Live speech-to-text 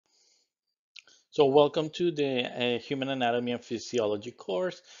So welcome to the Human Anatomy and Physiology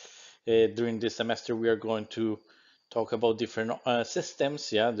course. During this semester, we are going to talk about different systems,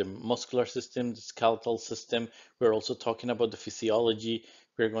 the muscular system, the skeletal system. We're also talking about the physiology.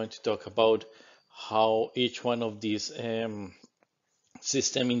 We're going to talk about how each one of these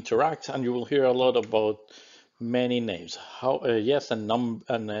system interacts, and you will hear a lot about many names. Yes, and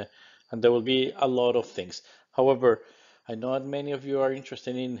there will be a lot of things. However, I know that many of you are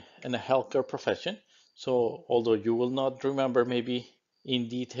interested in a healthcare profession. So although you will not remember maybe in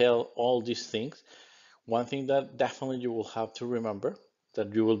detail all these things, one thing that definitely you will have to remember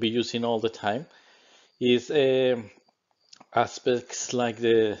that you will be using all the time is aspects like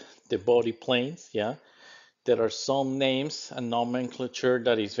the body planes. There are some names and nomenclature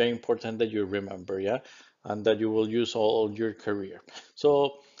that is very important that you remember, and that you will use all your career.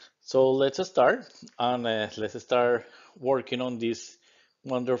 So, so let's start and let's start working on this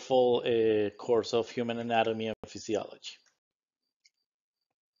wonderful course of human anatomy and physiology.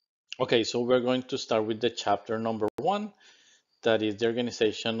 Okay, so we're going to start with the chapter number 1, that is the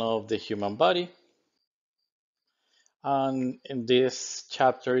organization of the human body. And in this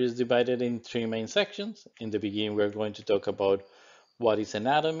chapter is divided in 3 main sections. In the beginning, we're going to talk about what is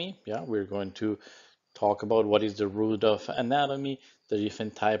anatomy. We're going to talk about what is the root of anatomy, the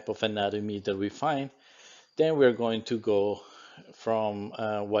different type of anatomy that we find. Then we're going to go from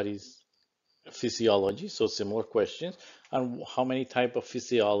what is physiology, so similar questions, and how many type of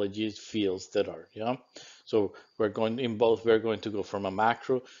physiology fields there are. So we're going to go from a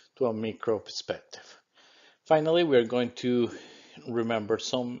macro to a micro perspective. Finally, we're going to remember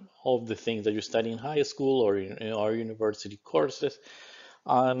some of the things that you study in high school or in our university courses.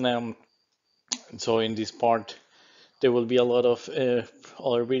 And so in this part, there will be a lot of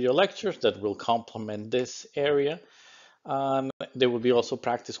other video lectures that will complement this area. And there will be also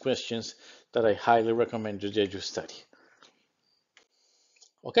practice questions that I highly recommend you that you study.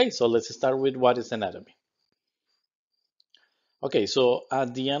 Okay, so let's start with what is anatomy. Okay, so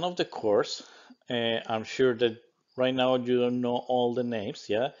at the end of the course, I'm sure that right now you don't know all the names,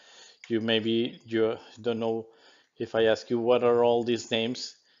 you don't know. If I ask you what are all these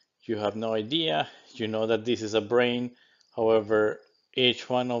names, you have no idea. You know that this is a brain. However, each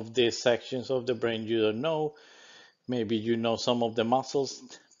one of these sections of the brain you don't know. Maybe you know some of the muscles,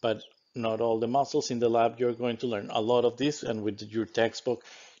 but not all the muscles. In the lab, you're going to learn a lot of this, and with your textbook,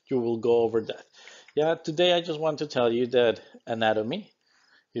 you will go over that. Today I just want to tell you that anatomy,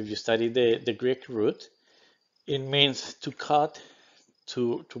 if you study the Greek root, it means to cut,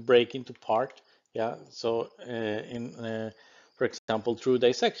 to break into part. So for example, through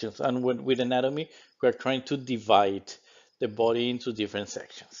dissections. And with anatomy, we're trying to divide the body into different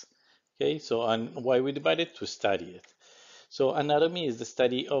sections. Okay, so and why we divide it? To study it. So anatomy is the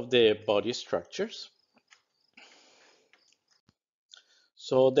study of the body structures.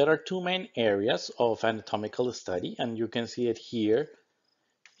 So there are two main areas of anatomical study, and you can see it here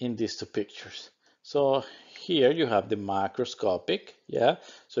in these two pictures. So here you have the macroscopic,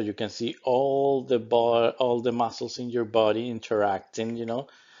 so you can see all the muscles in your body interacting,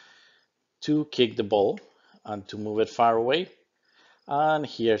 to kick the ball and to move it far away. And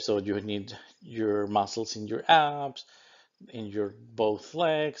here, so you need your muscles in your abs, in your both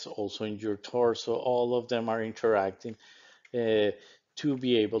legs, also in your torso. All of them are interacting uh, to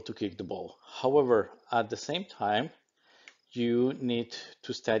be able to kick the ball. However, at the same time, you need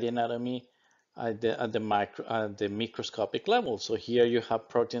to study anatomy at the microscopic level. So here you have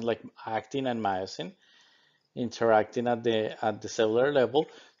proteins like actin and myosin interacting at the cellular level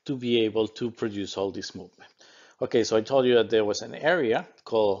to be able to produce all this movement. Okay, so I told you that there was an area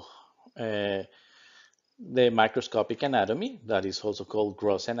called the microscopic anatomy, that is also called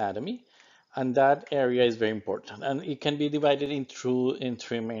gross anatomy, and that area is very important. And it can be divided in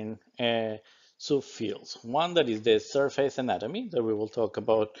three main subfields. One that is the surface anatomy, that we will talk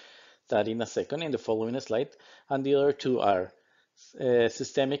about that in a second in the following slide, and the other two are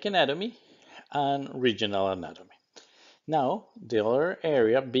systemic anatomy and regional anatomy. Now, the other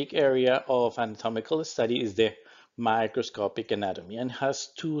area, big area of anatomical study is the microscopic anatomy and has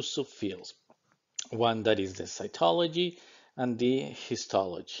two subfields. One that is the cytology and the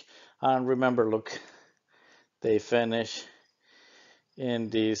histology. And remember, look, they finish in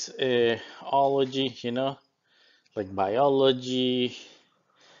this ology, like biology,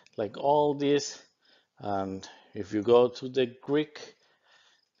 like all this. And if you go to the Greek,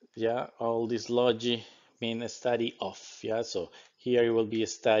 all this logy mean a study of, So here it will be a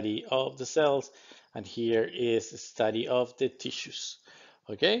study of the cells, and here is a study of the tissues.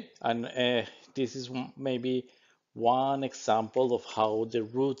 Okay, and this is maybe one example of how the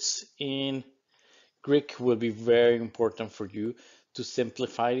roots in Greek will be very important for you to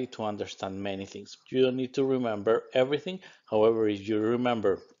simplify it to understand many things. You don't need to remember everything. However, if you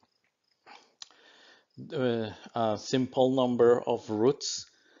remember a simple number of roots,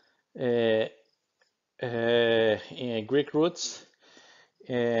 uh, Greek roots,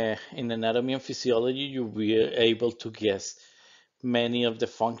 in anatomy and physiology, you'll be able to guess many of the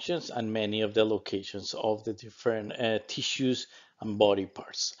functions and many of the locations of the different tissues and body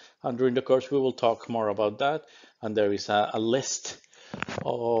parts. And during the course, we will talk more about that. And there is a list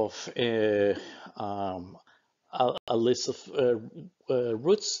of a list of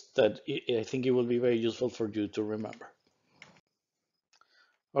roots that I think it will be very useful for you to remember.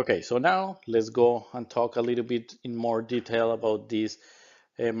 Okay, so now let's go and talk a little bit in more detail about this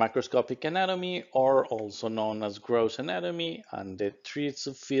macroscopic anatomy, or also known as gross anatomy, and the three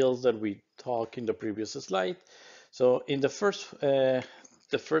subfields that we talked in the previous slide. So in the first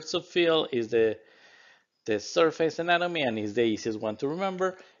subfield is the surface anatomy, and is the easiest one to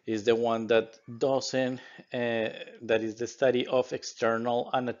remember. Is the one that doesn't that is the study of external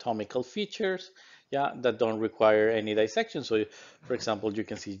anatomical features, yeah, that don't require any dissection. So for example, you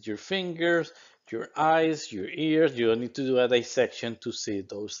can see your fingers, your eyes, your ears. You don't need to do a dissection to see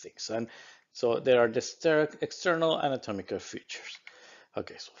those things. And so there are the external anatomical features.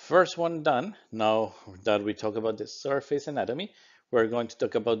 Okay, so first one done. Now that we talk about the surface anatomy, we're going to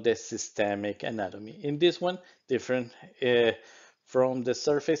talk about the systemic anatomy. In this one, different from the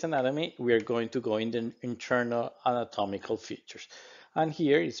surface anatomy, we are going to go in the internal anatomical features. And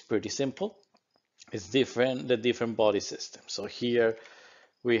here it's pretty simple. It's different, the different body systems. So here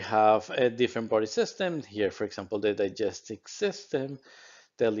we have a different body system. Here, for example, the digestive system,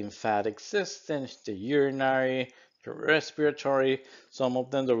 the lymphatic system, the urinary, the respiratory, some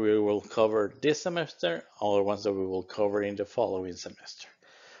of them that we will cover this semester, other ones that we will cover in the following semester.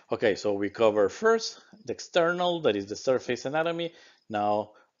 Okay, so we cover first the external, that is the surface anatomy.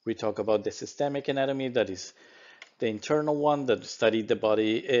 Now we talk about the systemic anatomy, that is the internal one that studied the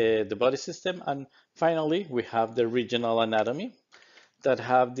body system. And finally, we have the regional anatomy, that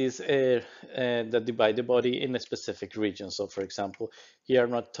have this that divide the body in a specific region. So for example, here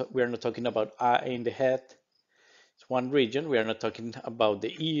we are not talking about eye in the head. It's one region. We are not talking about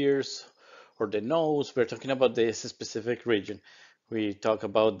the ears or the nose. We're talking about this specific region. We talk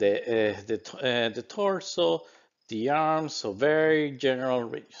about the torso, the arms, so very general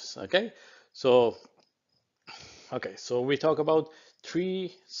regions. So we talk about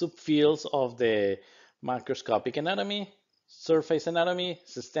three subfields of the macroscopic anatomy: surface anatomy,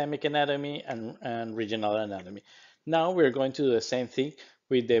 systemic anatomy, and regional anatomy. Now we're going to do the same thing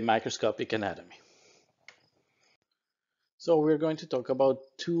with the microscopic anatomy. So we're going to talk about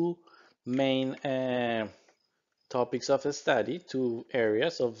two main topics of study, two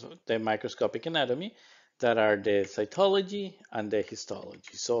areas of the microscopic anatomy, that are the cytology and the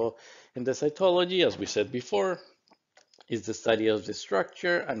histology. So in the cytology, as we said before, is the study of the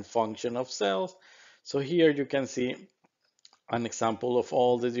structure and function of cells. So here you can see an example of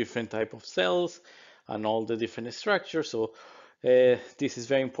all the different type of cells and all the different structures. So this is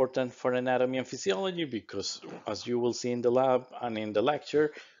very important for anatomy and physiology, because as you will see in the lab and in the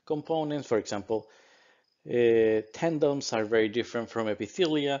lecture, components, for example, tendons are very different from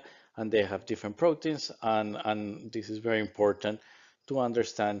epithelia, and they have different proteins, and this is very important to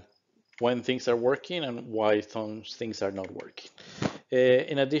understand when things are working and why some things are not working.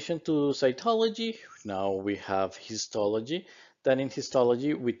 In addition to cytology, now we have histology. Then in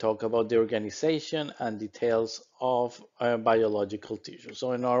histology, we talk about the organization and details of biological tissue.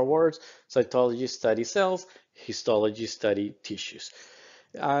 So in our words, cytology study cells, histology study tissues.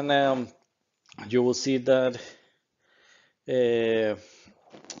 And you will see that we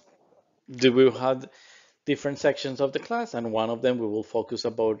will have different sections of the class, and one of them we will focus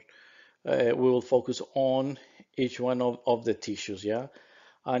on each one of the tissues, yeah.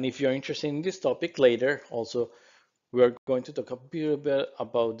 And if you're interested in this topic later, also we are going to talk a bit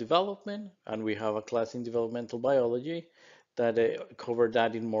about development, and we have a class in developmental biology that cover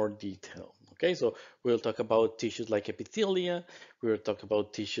that in more detail. Okay, so we'll talk about tissues like epithelia, we'll talk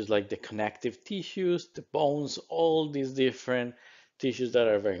about tissues like the connective tissues, the bones, all these different tissues that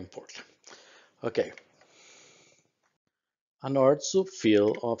are very important. Okay, another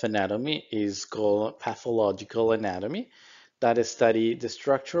subfield of anatomy is called pathological anatomy, that study the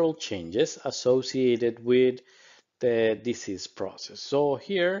structural changes associated with the disease process. So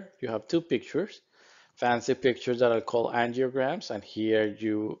here you have two pictures, fancy pictures that are called angiograms, and here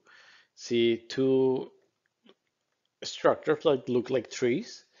you see two structures that look like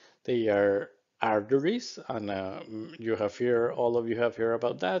trees. They are arteries, and you have here, all of you have here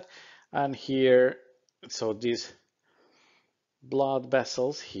about that. And here So these blood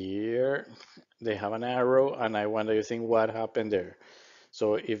vessels here, they have an arrow, and I wonder you think what happened there.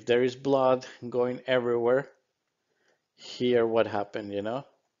 So if there is blood going everywhere, here what happened, you know?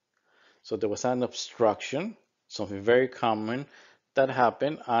 So there was an obstruction, something very common that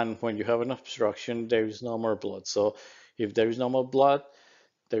happened, and when you have an obstruction, there is no more blood. So if there is no more blood,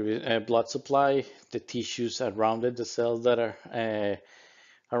 there is a blood supply, the tissues around it, the cells that are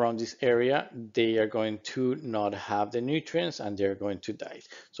around this area, they are going to not have the nutrients and they're going to die.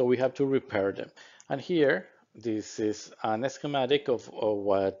 So we have to repair them. And here, this is an schematic of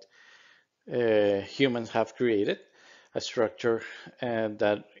what humans have created, a structure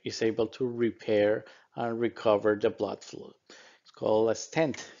that is able to repair and recover the blood flow. It's called a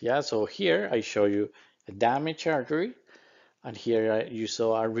stent. Yeah, so here I show you a damaged artery, and here you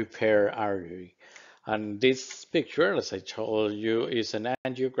saw a repair artery. And this picture, as I told you, is an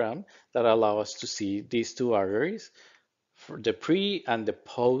angiogram that allows us to see these two arteries for the pre and the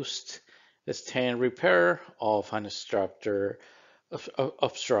post stent repair of an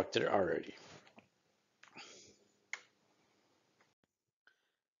obstructed artery.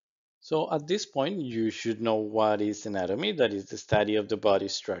 So at this point, you should know what is anatomy, that is the study of the body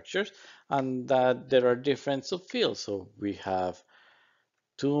structures, and that there are different subfields. So we have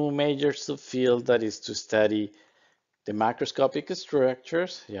two major subfields, that is to study the macroscopic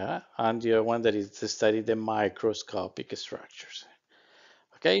structures, yeah, and the other one that is to study the microscopic structures.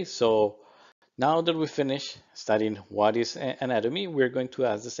 Okay, so now that we finish studying what is anatomy, we're going to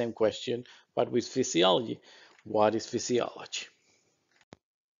ask the same question, but with physiology. What is physiology?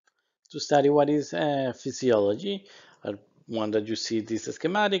 To study what is physiology, one that you see this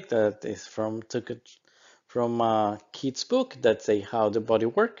schematic that is from a kid's book that say how the body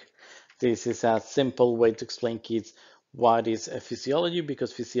work. This is a simple way to explain kids what is a physiology,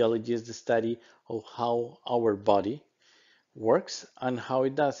 because physiology is the study of how our body works and how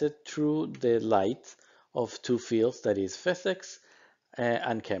it does it through the light of two fields, that is physics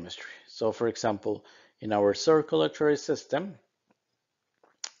and chemistry. So for example, in our circulatory system,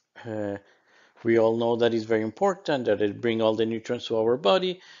 uh, we all know that it's very important that it bring all the nutrients to our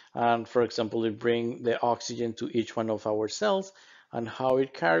body, and for example it bring the oxygen to each one of our cells, and how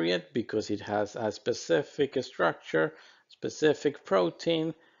it carry it, because it has a specific structure, specific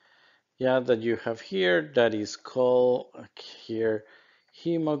protein, yeah, that you have here, that is called here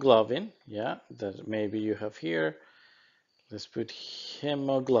hemoglobin, yeah, that maybe you have here. Let's put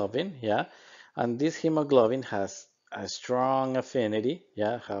hemoglobin, yeah, and this hemoglobin has a strong affinity,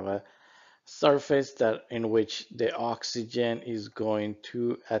 yeah, have a surface that in which the oxygen is going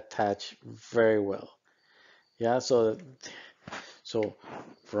to attach very well. Yeah, so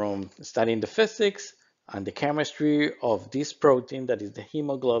from studying the physics and the chemistry of this protein that is the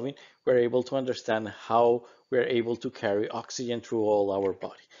hemoglobin, we're able to understand how we're able to carry oxygen through all our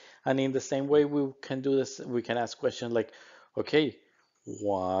body. And in the same way, we can do this, we can ask questions like, okay,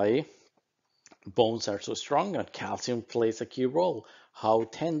 why bones are so strong and calcium plays a key role, how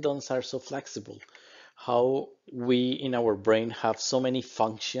tendons are so flexible, how we in our brain have so many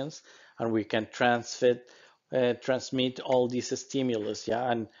functions and we can transmit all these stimulus,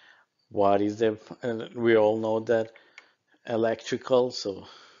 yeah, and what is the, we all know that electrical, so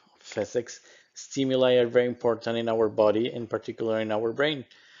physics, stimuli are very important in our body, in particular in our brain.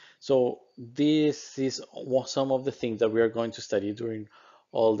 So this is some of the things that we are going to study during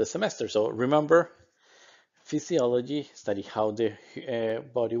all the semester. So remember, physiology, study how the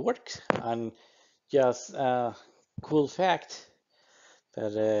body works, and just a cool fact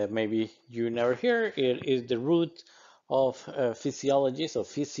that maybe you never hear, it is the root of physiology. So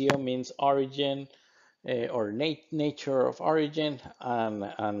physio means origin, or nature of origin,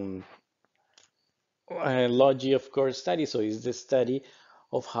 and logy, of course, study. So it's the study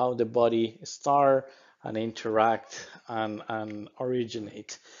of how the body start and interact and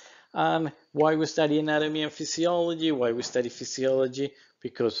originate. And why we study anatomy and physiology, why we study physiology,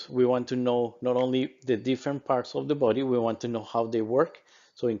 because we want to know not only the different parts of the body, we want to know how they work.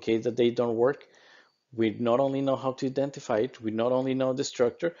 So in case that they don't work, we not only know how to identify it, we not only know the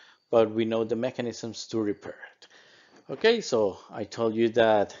structure, but we know the mechanisms to repair it. Okay, so I told you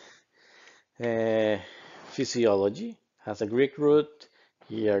that uh, physiology has a Greek root.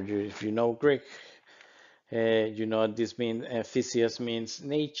 Here, if you know Greek, you know this means physios means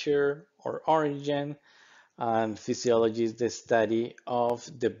nature or origin, and physiology is the study of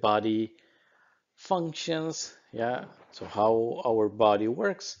the body functions, yeah, so how our body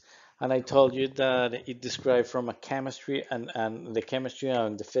works. And I told you that it described from a chemistry and the chemistry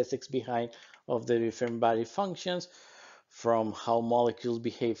and the physics behind of the different body functions, from how molecules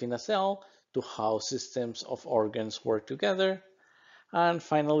behave in a cell to how systems of organs work together. And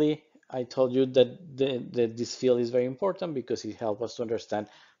finally, I told you that this field is very important because it helps us to understand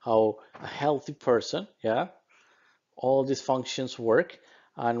how a healthy person, yeah, all these functions work.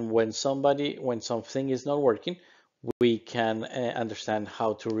 And when something is not working, we can understand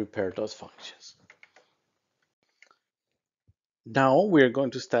how to repair those functions. Now we're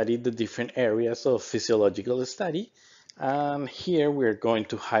going to study the different areas of physiological study. And here we're going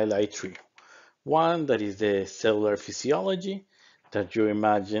to highlight three. One that is the cellular physiology that you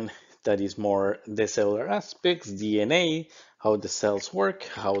imagine that is more the cellular aspects, DNA, how the cells work,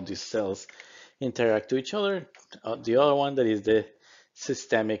 how these cells interact to each other. The other one that is the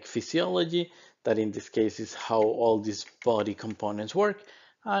systemic physiology, that in this case is how all these body components work.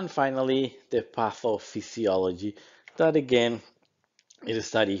 And finally, the pathophysiology, that again is a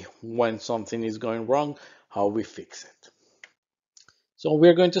study when something is going wrong, how we fix it. So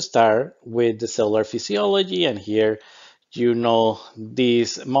we're going to start with the cellular physiology, and here you know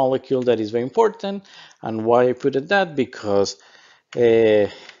this molecule that is very important. And why I put it that? Because uh,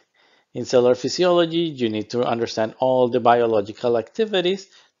 in cellular physiology, you need to understand all the biological activities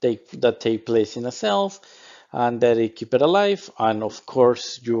that take place in a cell and that they keep it alive. And of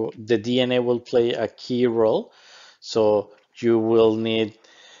course, the DNA will play a key role. So you will need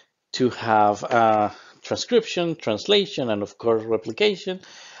to have transcription, translation, and of course replication.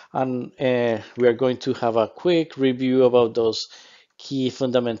 And we are going to have a quick review about those key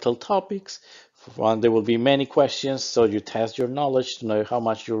fundamental topics. One, there will be many questions, so you test your knowledge to know how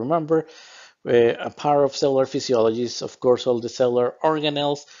much you remember. A part of cellular physiology is, of course, all the cellular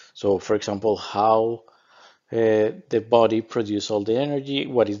organelles. So, for example, how the body produces all the energy,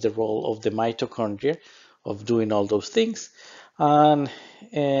 what is the role of the mitochondria of doing all those things. And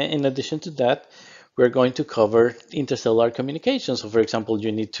in addition to that, we're going to cover intercellular communication. So for example,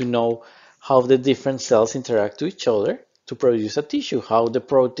 you need to know how the different cells interact to each other to produce a tissue, how the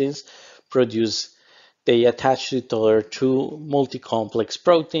proteins produce, they attach to each other through multi-complex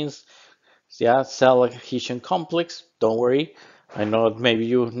proteins. Yeah, cell adhesion complex, don't worry. I know maybe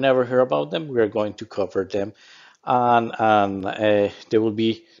you never heard about them. We are going to cover them. And there will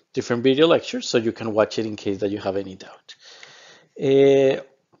be different video lectures, so you can watch it in case that you have any doubt. Uh,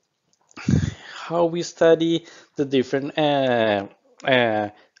 how we study the different uh,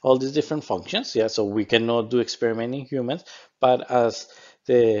 all these different functions. Yeah, so we cannot do experiment in humans, but as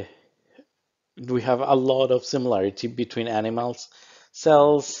the we have a lot of similarity between animals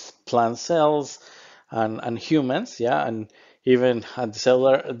cells, plant cells, and humans. Yeah, and even at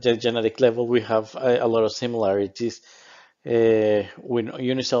the genetic level, we have a lot of similarities with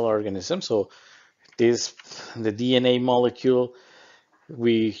unicellular organisms. So this, the DNA molecule,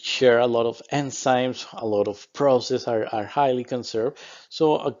 we share a lot of enzymes, a lot of processes are highly conserved.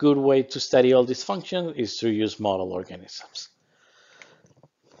 So a good way to study all these functions is to use model organisms.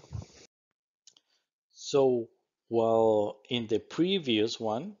 So while in the previous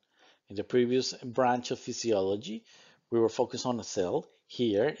one, in the previous branch of physiology, we were focused on a cell.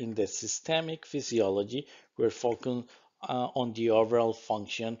 Here in the systemic physiology, we're focused on the overall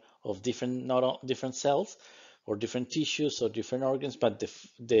function of different, not different cells or different tissues or different organs, but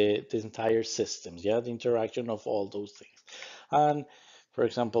the entire systems, yeah, the interaction of all those things. And for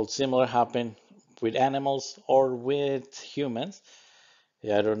example, similar happen with animals or with humans.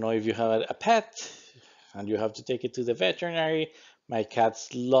 Yeah, I don't know if you have a pet and you have to take it to the veterinary. My cats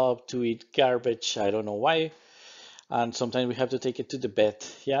love to eat garbage. I don't know why. And sometimes we have to take it to the vet.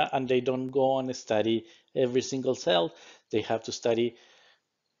 Yeah, and they don't go on and study every single cell. They have to study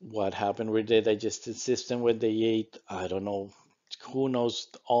what happened with the digestive system when they ate. I don't know. Who knows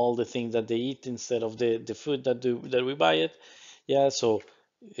all the things that they eat instead of the food that we buy it. Yeah, so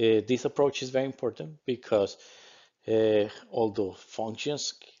this approach is very important because although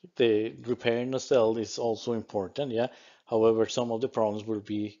functions, the repairing the cell is also important, yeah. However, some of the problems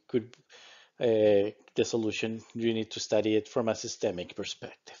could the solution, you need to study it from a systemic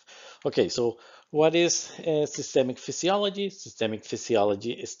perspective. Okay, so what is systemic physiology? Systemic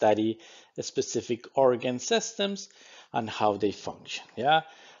physiology study specific organ systems and how they function, yeah.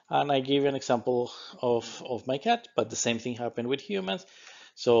 And I give you an example of my cat, but the same thing happened with humans.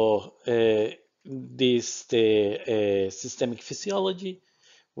 So the systemic physiology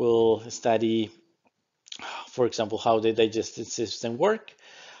will study, for example, how the digestive system work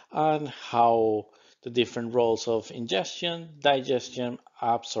and how the different roles of ingestion, digestion,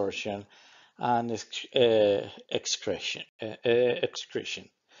 absorption, and excretion.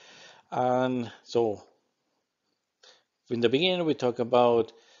 And so in the beginning, we talk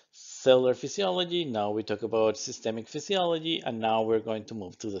about cellular physiology. Now we talk about systemic physiology, and now we're going to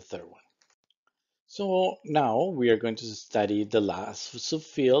move to the third one. So now we are going to study the last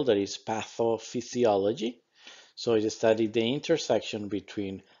subfield, that is pathophysiology. So it studies the intersection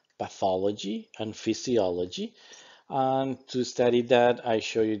between pathology and physiology. And to study that, I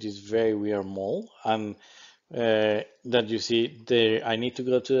show you this very weird mole. And that you see there, I need to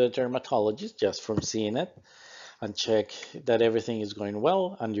go to the dermatologist just from seeing it and check that everything is going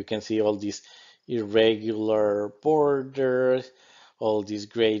well. And you can see all these irregular borders, all these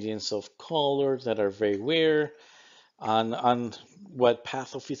gradients of colors that are very weird. And what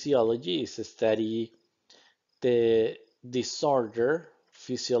pathophysiology is, to study the disorder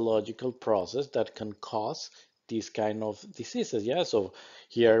physiological process that can cause these kind of diseases. Yeah, so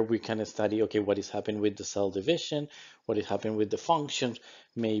here we can study, okay, what is happening with the cell division, what is happening with the functions.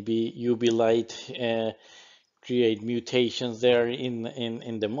 Maybe UV light create mutations there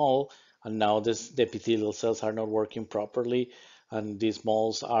in the mole, and now the epithelial cells are not working properly, and these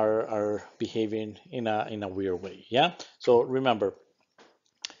moles are behaving in a weird way. Yeah, so remember,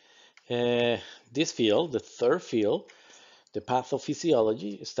 uh, this field, the third field, the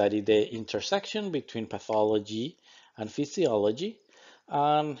pathophysiology, study the intersection between pathology and physiology.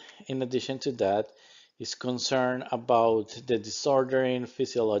 And in addition to that, is concerned about the disorder in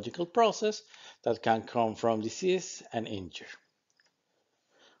physiological process that can come from disease and injury.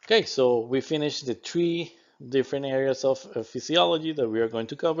 Okay, so we finished the three different areas of physiology that we are going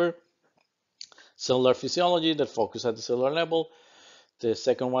to cover. Cellular physiology that focus at the cellular level. The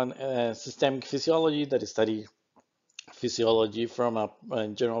second one, systemic physiology, that study physiology from a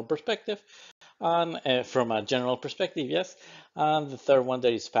general perspective, and from a general perspective, yes. And the third one,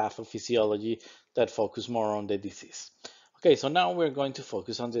 there is pathophysiology that focus more on the disease. Okay, so now we're going to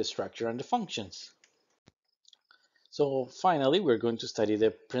focus on the structure and the functions. So finally, we're going to study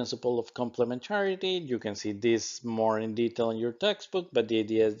the principle of complementarity. You can see this more in detail in your textbook, but the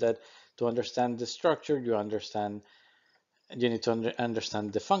idea is that to understand the structure, you need to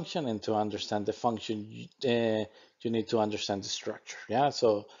understand the function, and to understand the function, you need to understand the structure. Yeah,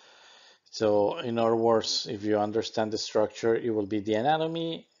 so in other words, if you understand the structure, it will be the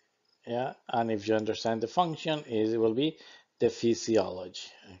anatomy. Yeah, and if you understand the function, it will be the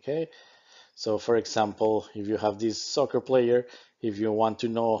physiology. Okay, so for example, if you have this soccer player, if you want to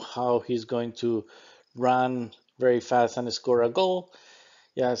know how he's going to run very fast and score a goal,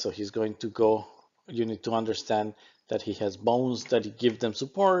 yeah, so he's going to go, you need to understand that he has bones that give them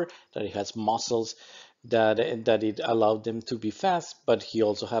support, that he has muscles that it allowed them to be fast, but he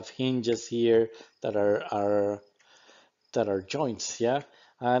also have hinges here that are joints, yeah.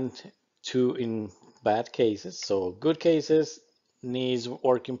 And two, in bad cases, so good cases, knees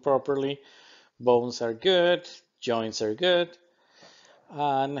working properly, bones are good, joints are good,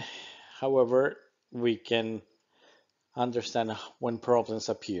 and however, we can understand when problems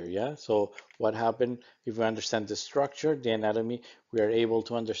appear. Yeah, so what happened, if we understand the structure, the anatomy, we are able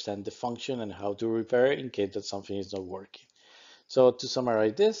to understand the function and how to repair it in case that something is not working. So to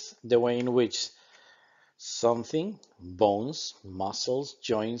summarize this, the way in which something, bones, muscles,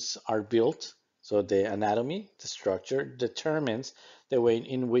 joints are built, so the anatomy, the structure determines the way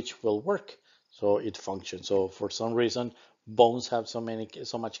in which will work, so it functions. So for some reason, bones have so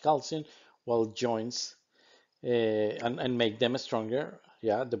much calcium, while joints, and make them stronger,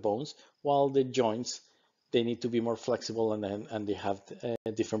 yeah, the bones, while the joints, they need to be more flexible, and they have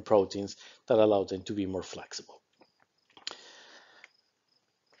different proteins that allow them to be more flexible.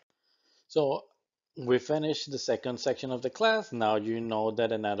 So we finished the second section of the class. Now you know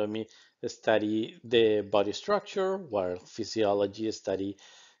that anatomy study the body structure, while physiology study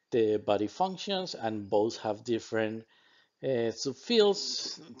the body functions, and both have different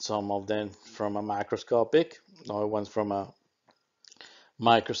subfields, some of them from a macroscopic, other ones from a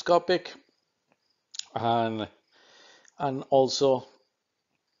microscopic, and also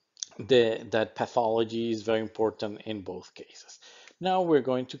that pathology is very important in both cases. Now we're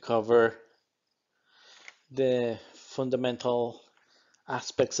going to cover the fundamental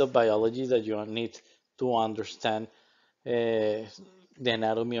aspects of biology that you need to understand the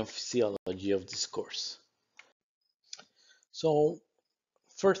anatomy and physiology of this course. So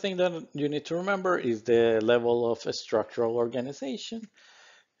first thing that you need to remember is the level of structural organization.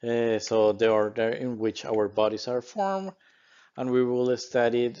 So the order in which our bodies are formed, and we will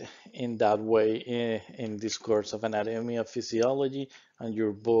study it in that way in this course of anatomy of physiology, and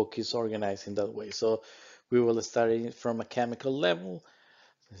your book is organized in that way. So we will study from a chemical level.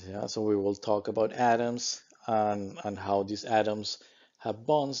 Yeah, so we will talk about atoms, and how these atoms have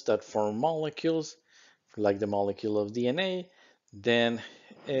bonds that form molecules, like the molecule of DNA. Then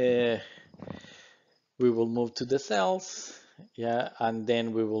we will move to the cells, yeah, and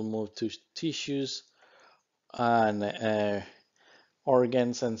then we will move to tissues and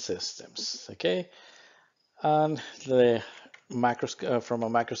organs and systems, okay? And the from a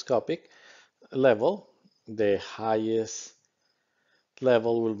macroscopic level, the highest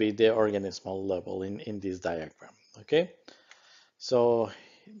level will be the organismal level in this diagram, okay? So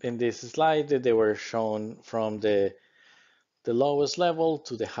in this slide, they were shown from the lowest level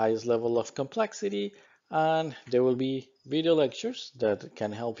to the highest level of complexity, and there will be video lectures that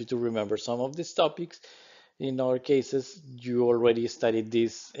can help you to remember some of these topics. In our cases, you already studied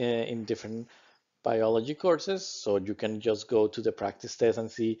this in different biology courses, so you can just go to the practice test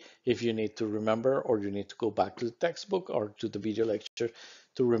and see if you need to remember or you need to go back to the textbook or to the video lecture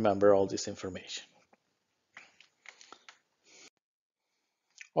to remember all this information.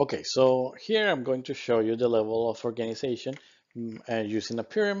 Okay, so here I'm going to show you the level of organization using a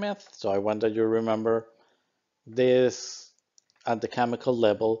pyramid. So I want that you remember this at the chemical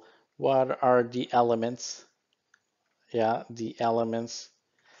level. What are the elements? Yeah, the elements,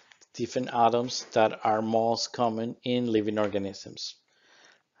 different atoms that are most common in living organisms.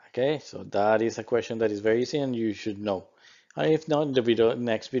 Okay, so that is a question that is very easy and you should know. And if not, in the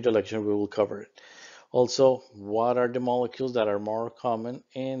next video lecture, we will cover it. Also, what are the molecules that are more common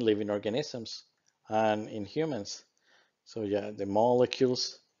in living organisms and in humans? So yeah, the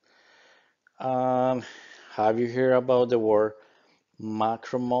molecules. Have you heard about the word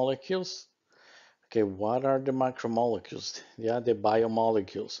macromolecules? Okay, what are the macromolecules? Yeah, the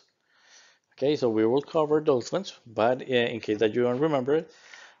biomolecules. Okay, so we will cover those ones, but in case that you don't remember it,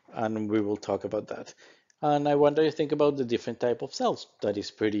 and we will talk about that. And I want you to think about the different type of cells. That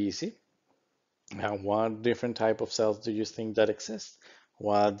is pretty easy. Now, what different type of cells do you think that exist?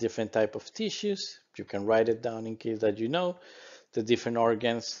 What different type of tissues? You can write it down in case that you know. The different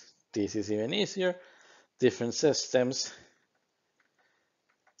organs, this is even easier. Different systems.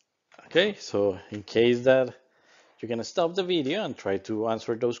 Okay, so in case that you can stop the video and try to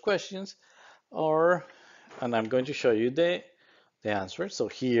answer those questions, and I'm going to show you the answer. So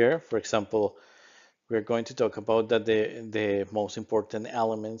here, for example, we're going to talk about that the most important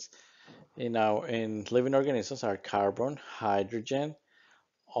elements in living organisms are carbon, hydrogen,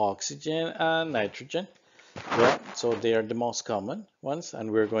 oxygen, and nitrogen. Yeah, so they are the most common ones, and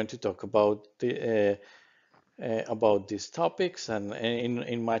we're going to talk about these topics and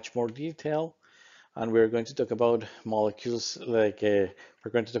in much more detail. And we're going to talk about molecules like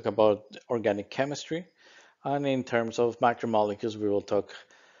we're going to talk about organic chemistry, and in terms of macromolecules, we will talk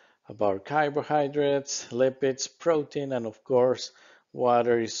about carbohydrates, lipids, protein, and of course,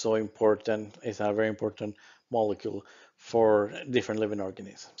 water is so important. It's a very important molecule for different living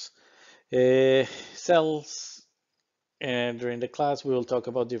organisms. Cells, and during the class, we will talk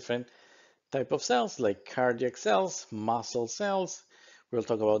about different type of cells like cardiac cells, muscle cells. We'll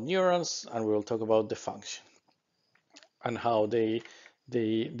talk about neurons, and we will talk about the function and how the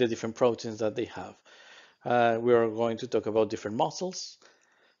different proteins that they have. We are going to talk about different muscles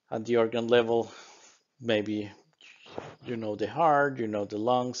at the organ level. Maybe you know the heart, you know the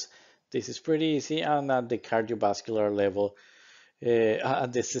lungs. This is pretty easy. And at the cardiovascular level,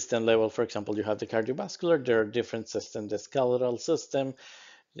 at the system level, for example, you have the cardiovascular. There are different systems: the skeletal system,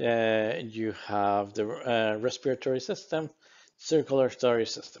 you have the respiratory system, circulatory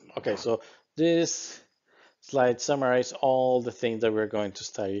system. Okay, so this slide summarizes all the things that we're going to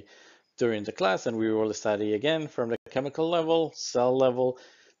study during the class, and we will study again from the chemical level, cell level,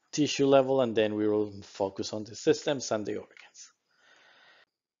 tissue level, and then we will focus on the systems and the organs.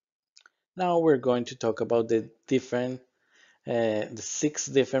 Now we're going to talk about the 6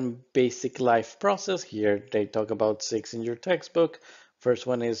 different basic life process. Here they talk about 6 in your textbook. First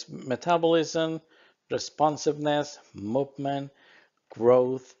one is metabolism, responsiveness, movement,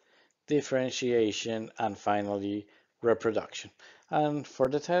 growth, differentiation, and finally reproduction. And for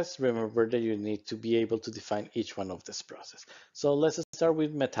the test, remember that you need to be able to define each one of this process. So let's start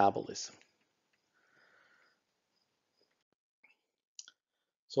with metabolism.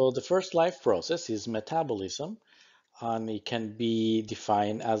 So the first life process is metabolism, and it can be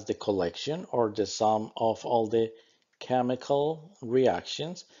defined as the collection or the sum of all the chemical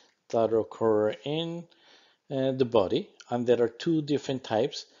reactions that occur in the body. And there are 2 different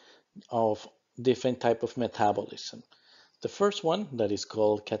types of metabolism. The first one, that is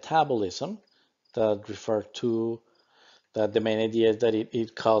called catabolism, that refer to that the main idea is that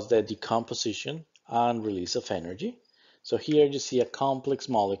it causes the decomposition and release of energy. So here you see a complex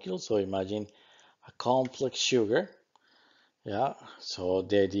molecule. So imagine a complex sugar. Yeah, so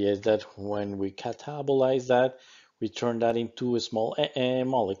the idea is that when we catabolize that, we turn that into small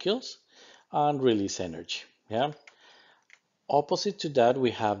molecules and release energy. Yeah. Opposite to that,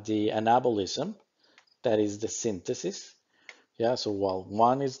 we have the anabolism, that is the synthesis. Yeah, so while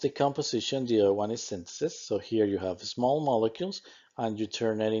one is decomposition, the other one is synthesis. So here you have small molecules and you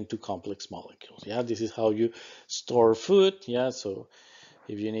turn it into complex molecules. Yeah, this is how you store food. Yeah, so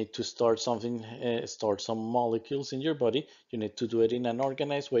if you need to store something, store some molecules in your body, you need to do it in an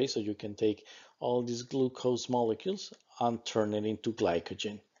organized way so you can take all these glucose molecules and turn it into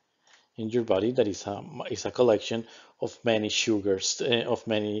glycogen in your body. That is a collection of many sugars, of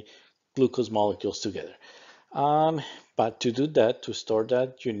many glucose molecules together. But to do that, to store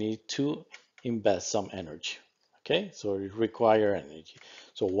that, you need to invest some energy. Okay, so it require energy.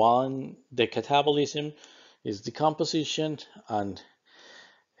 So one, the catabolism is decomposition and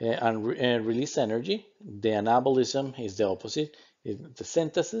release energy. The anabolism is the opposite, it's the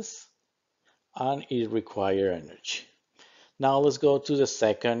synthesis, and it require energy. Now let's go to the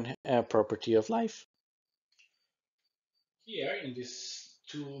second property of life. Here in these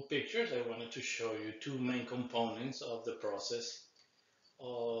two pictures, I wanted to show you two main components of the process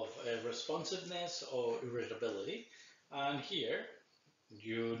of responsiveness or irritability. And here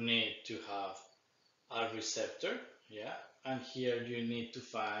you need to have a receptor, yeah, and here you need to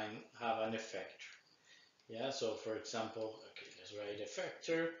have an effector. Yeah, so for example, okay, let's write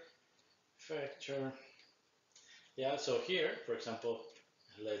effector. Yeah, so here, for example,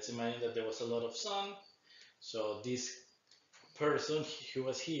 let's imagine that there was a lot of sun. So this person who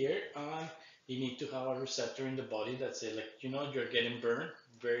was here, and you need to have a receptor in the body that say like, you're getting burned,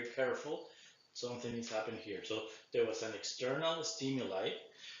 very careful, something is happening here. So there was an external stimuli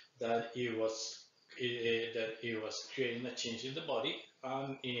that it was creating a change in the body,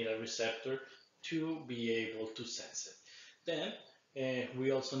 and you need a receptor to be able to sense it. Then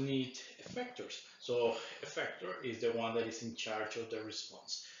we also need effectors. So effector is the one that is in charge of the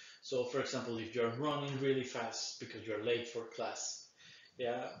response. So for example, if you're running really fast because you're late for class,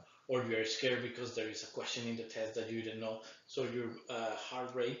 yeah, or you're scared because there is a question in the test that you didn't know, so your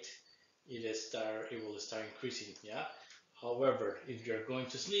heart rate it will start increasing, yeah. However, if you're going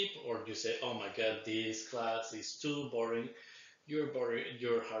to sleep or you say, oh my god, this class is too boring, your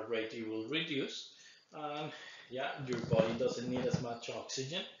heart rate it will reduce, and yeah, your body doesn't need as much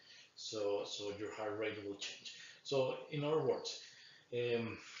oxygen, so your heart rate will change. So in other words,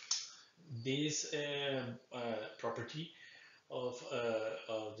 um, this property of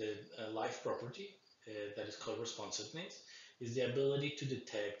the life property that is called responsiveness is the ability to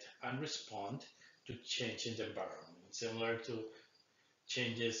detect and respond to change in the environment, similar to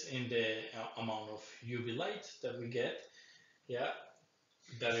changes in the amount of UV light that we get, yeah,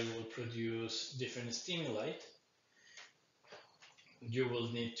 that it will produce different stimuli. You will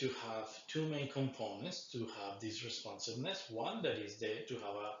need to have two main components to have this responsiveness. One that is to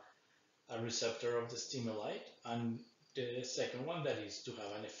have a receptor of the stimuli, and the second one that is to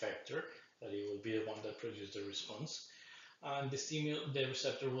have an effector, that it will be the one that produces the response. And the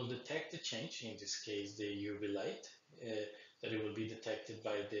receptor will detect the change, in this case the UV light, that it will be detected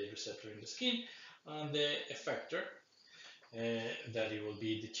by the receptor in the skin, and the effector, that it will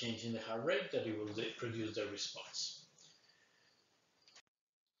be the change in the heart rate, that it will produce the response.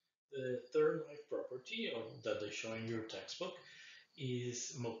 The third life property that they show in your textbook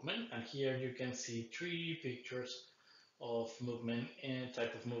is movement, and here you can see three pictures of movement and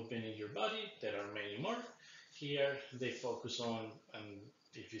type of movement in your body. There are many more. Here they focus on,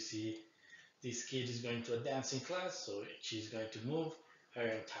 if you see, this kid is going to a dancing class, so she's going to move her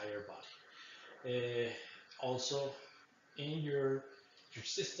entire body. Also, in your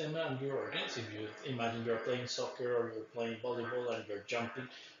system and your organs, if you imagine you're playing soccer or you're playing volleyball and you're jumping,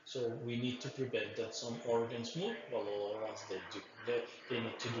 so we need to prevent that some organs move while other ones they do. They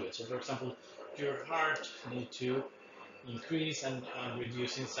need to do it. So, for example, your heart needs to increase and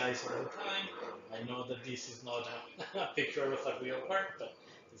reduce in size over time. I know that this is not a picture of a real heart, but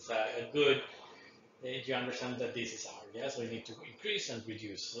it's a good, you understand that this is hard, yeah? So you need to increase and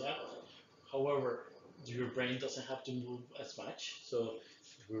reduce, yeah? However, your brain doesn't have to move as much. So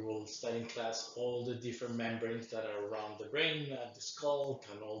we will study in class all the different membranes that are around the brain, the skull,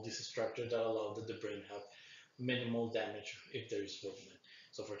 and all these structures that allow that the brain have minimal damage if there is movement.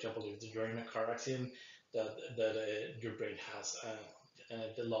 So for example, if you're in a car accident, that your brain has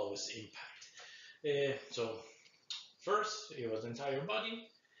the lowest impact. So first, it was the entire body,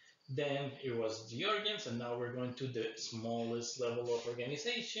 then it was the organs, and now we're going to the smallest level of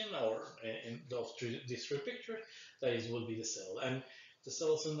organization, or in these three pictures, that is will be the cell. And the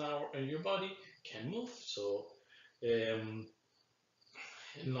cells in your body can move. So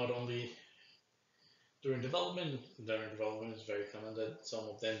not only During development, it's very common that some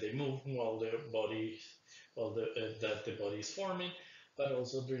of them they move while their body, while that the body is forming, but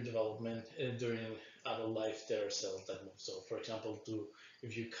also during development, during adult life, there are cells that move. So, for example, to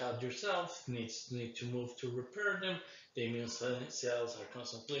if you cut yourself, need to move to repair them. The immune cells are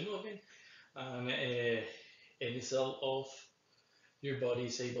constantly moving, and any cell of your body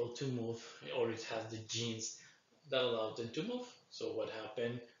is able to move, or it has the genes that allow them to move. So what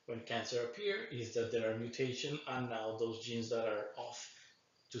happened when cancer appear is that there are mutation, and now those genes that are off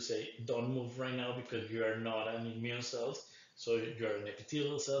to say don't move right now because you are not an immune cell, so you're an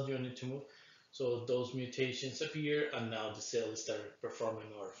epithelial cell, you need to move. So those mutations appear, and now the cell start performing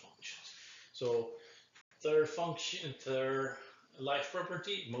other functions. So third life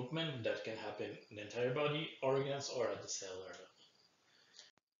property, movement that can happen in the entire body, organs, or at the cellular level.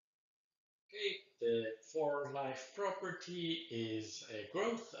 Okay, the fourth life property is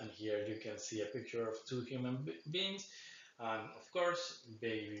growth, and here you can see a picture of two human beings, and of course,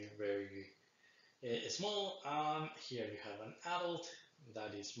 baby very small, and here you have an adult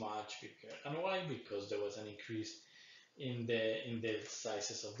that is much bigger. And why? Because there was an increase in the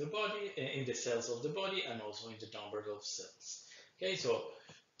sizes of the body, in the cells of the body, and also in the number of cells. Okay, so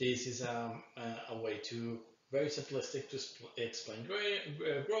this is a way to very simplistic to explain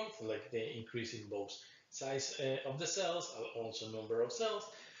growth, like the increase in both size of the cells, also number of cells.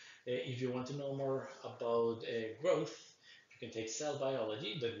 If you want to know more about growth, you can take cell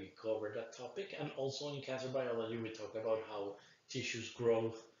biology, that we cover that topic, and also in cancer biology, we talk about how tissues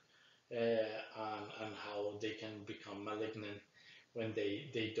grow and how they can become malignant when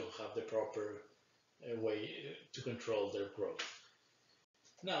they don't have the proper way to control their growth.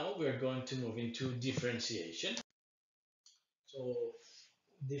 Now we're going to move into differentiation. So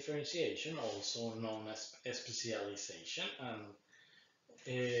differentiation, also known as specialization, and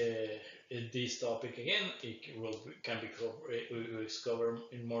this topic again, we will discover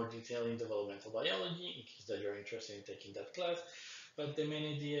in more detail in developmental biology in case that you're interested in taking that class. But the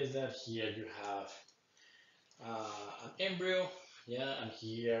main idea is that here you have an embryo, yeah, and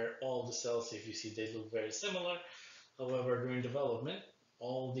here all the cells, if you see, they look very similar. However, during development,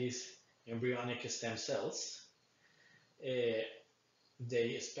 all these embryonic stem cells,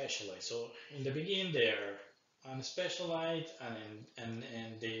 they specialize. So in the beginning, they are unspecialized and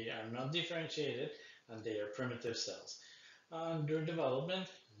they are not differentiated, and they are primitive cells. And during development,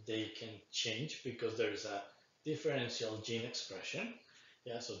 they can change because there is a differential gene expression.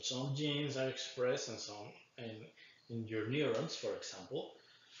 Yeah, so some genes are expressed and some in your neurons, for example.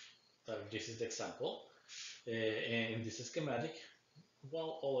 This is the example. In this schematic,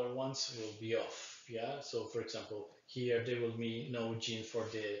 while other ones will be off. Yeah, so for example, here there will be no gene for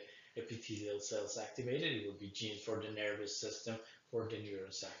the epithelial cells activated. It will be gene for the nervous system for the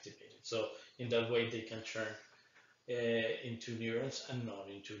neurons activated. So in that way, they can turn into neurons and not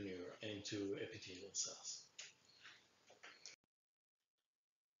into epithelial cells.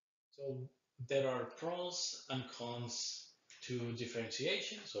 So there are pros and cons to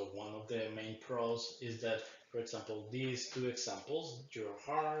differentiation. So one of the main pros is that, for example, these two examples, your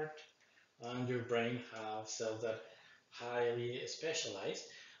heart and your brain have cells that highly specialized,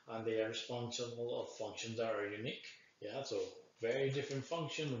 and they are responsible of functions that are unique. Yeah, so very different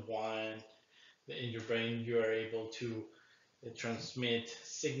function. One, in your brain, you are able to transmit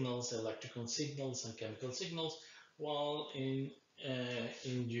signals, electrical signals and chemical signals, while in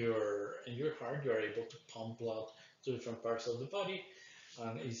your heart you are able to pump blood to different parts of the body,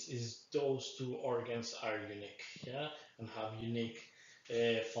 and those two organs are unique, yeah, and have unique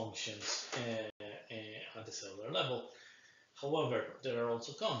functions at the cellular level. However, there are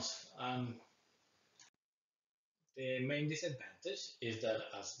also cons, and the main disadvantage is that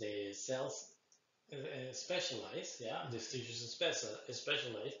as the cells specialize, yeah, these tissues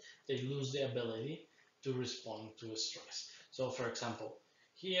specialize, they lose the ability to respond to stress. So, for example,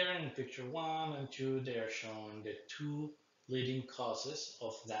 here in picture 1 and 2, they are showing the two leading causes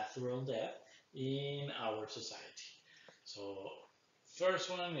of natural death in our society. So, first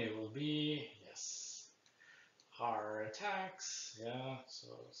one, it will be, yes, heart attacks, yeah, so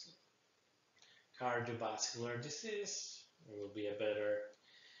cardiovascular disease, it will be a better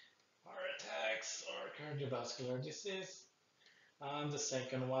heart attacks or cardiovascular disease. And the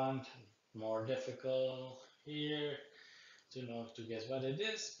second one, more difficult here to know to guess what it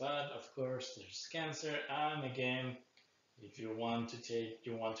is, but of course there's cancer. And again, if you want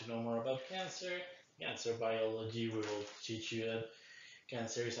to know more about cancer biology, we will teach you that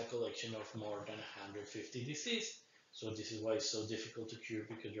cancer is a collection of more than 150 diseases. So this is why it's so difficult to cure,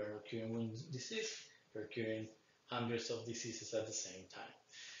 because you're not curing one disease, you're curing hundreds of diseases at the same time.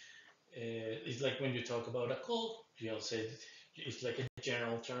 It's like when you talk about a cold, you'll say it's like a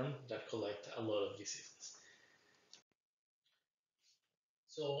general term that collects a lot of diseases.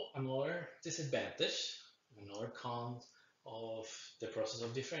 So another disadvantage, another con of the process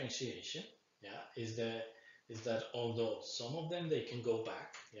of differentiation, yeah, is that although some of them they can go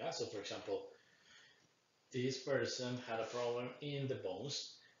back, yeah. So for example, this person had a problem in the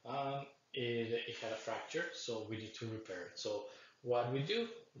bones. It had a fracture, so we need to repair it. So what we do,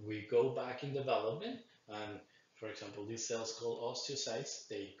 we go back in development, and for example, these cells called osteocytes,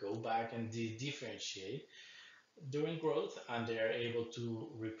 they go back and differentiate during growth, and they are able to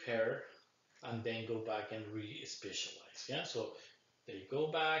repair and then go back and re-specialize. Yeah, so they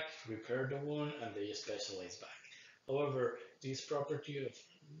go back, repair the wound, and they specialize back. However, this property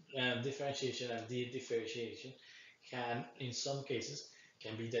of differentiation and de-differentiation can, in some cases,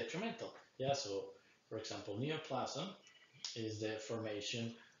 can be detrimental. Yeah, so for example, neoplasm is the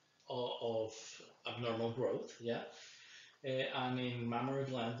formation of abnormal growth. Yeah, and in mammary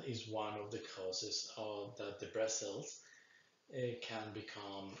gland is one of the causes of that the breast cells can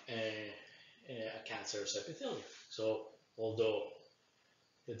become a cancerous epithelium. So although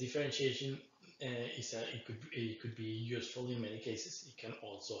the differentiation it could be useful in many cases, it can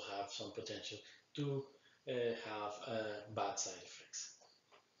also have some potential to have bad side effects.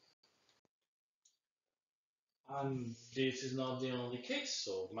 And this is not the only case.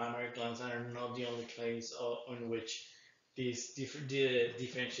 So mammary glands are not the only case in which this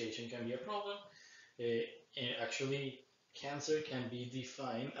differentiation can be a problem. Actually, cancer can be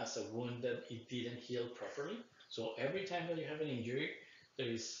defined as a wound that it didn't heal properly. So every time that you have an injury, there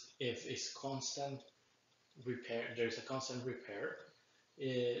is if it's constant repair, there's a constant repair.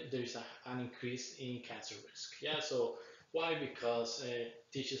 There's an increase in cancer risk. Yeah. So why? Because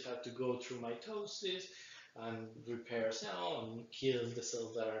tissues have to go through mitosis and repair a cell and kill the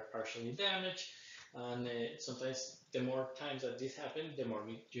cells that are partially damaged. And sometimes the more times that this happens, the more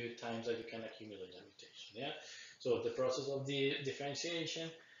times that you can accumulate a mutation. Yeah. So the process of the differentiation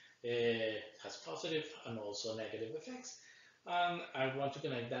has positive and also negative effects. And I want to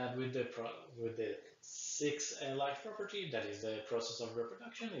connect that with the sixth life property, that is the process of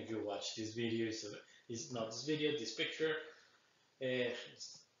reproduction. If you watch this video, it's not this video, this picture.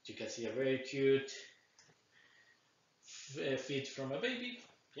 You can see a very cute feed from a baby.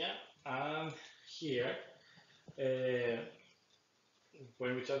 Yeah, and here,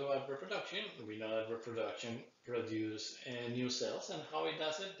 when we talk about reproduction, we know that reproduction produces new cells, and how it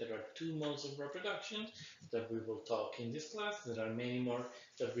does it. There are two modes of reproduction that we will talk in this class. There are many more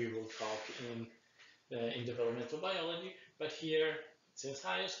that we will talk in developmental biology, but here, since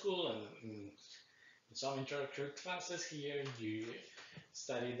high school and in some introductory classes here, you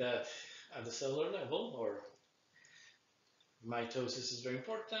study that at the cellular level, or mitosis is very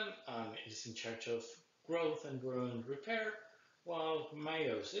important and it is in charge of growth and repair, while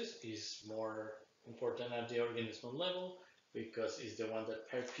meiosis is more important at the organismal level because it's the one that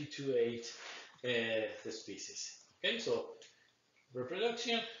perpetuates the species. Okay, so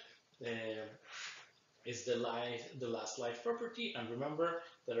reproduction is the last life property, and remember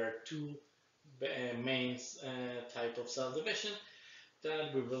there are two main type of cell division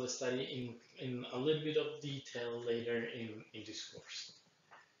that we will study in a little bit of detail later in this course.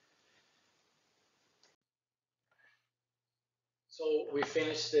 So we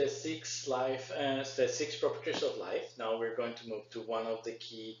finished the the six properties of life. Now we're going to move to one of the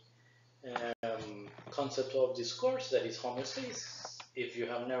key concepts of this course, that is homeostasis. If you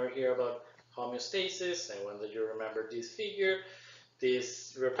have never heard about homeostasis, I want that you remember this figure.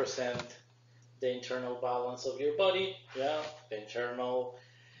 This represents the internal balance of your body, yeah, the internal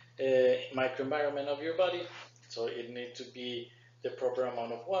microenvironment of your body. So it needs to be the proper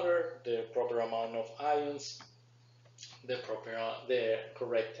amount of water, the proper amount of ions, the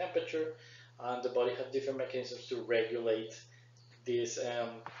correct temperature, and the body has different mechanisms to regulate this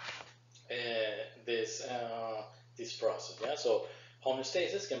this process. Yeah, so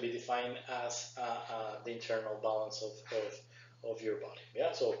homeostasis can be defined as the internal balance of your body.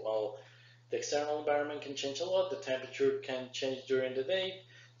 Yeah, so while the external environment can change a lot, the temperature can change during the day,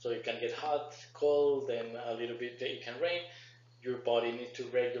 so it can get hot, cold, then a little bit it can rain. Your body needs to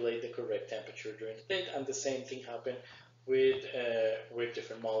regulate the correct temperature during the day, and the same thing happens with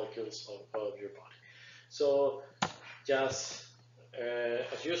different molecules of your body. So just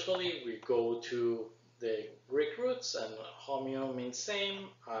as usually, we go to the Greek roots, and homeo means same,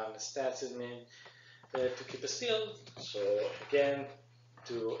 and stasis means to keep still. So again,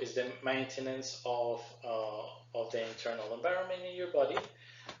 is the maintenance of the internal environment in your body,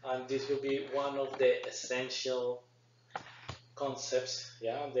 and this will be one of the essential concepts.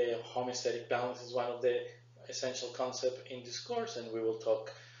 Yeah, the homeostatic balance is one of the essential concepts in this course, and we will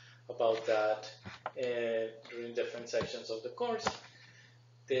talk about that during different sections of the course.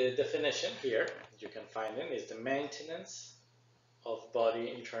 The definition here, you can find it, is the maintenance of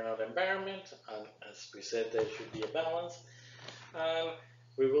body internal environment, and as we said, there should be a balance. And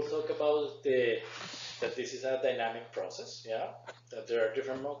we will talk about that this is a dynamic process, yeah, that there are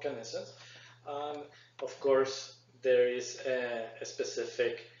different mechanisms, and of course there is a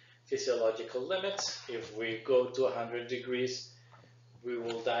specific physiological limits. If we go to 100 degrees, we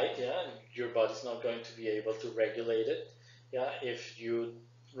will die, yeah, your body's not going to be able to regulate it, yeah. If you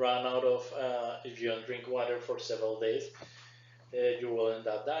run out of, if you don't drink water for several days, you will end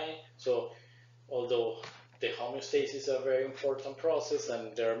up dying. So although the homeostasis is a very important process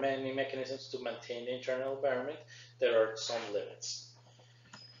and there are many mechanisms to maintain the internal environment, there are some limits.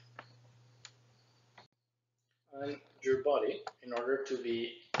 And your body, in order to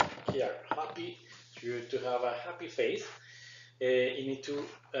be here happy, to have a happy face, you need to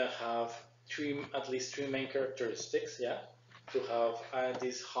have at least three main characteristics, yeah, to have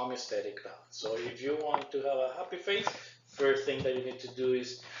this homeostatic balance. So if you want to have a happy face, first thing that you need to do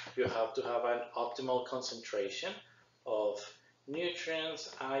is you have to have an optimal concentration of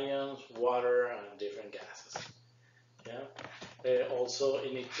nutrients, ions, water, and different gases. Yeah. Also,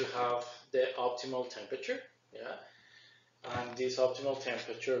 you need to have the optimal temperature. Yeah. And this optimal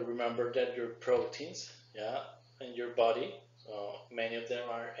temperature, remember that your proteins, yeah, in your body, many of them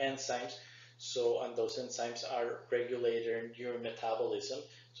are enzymes. So, and those enzymes are regulating your metabolism.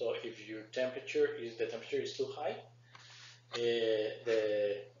 So, if your temperature is too high,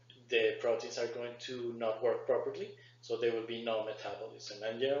 the proteins are going to not work properly, so there will be no metabolism.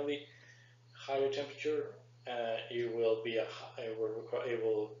 And generally, higher temperature, it will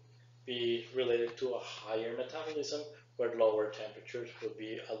be related to a higher metabolism, where lower temperatures will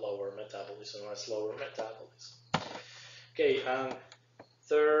be a lower metabolism or a slower metabolism. Okay, and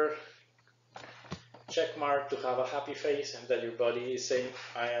third check mark to have a happy face and that your body is saying,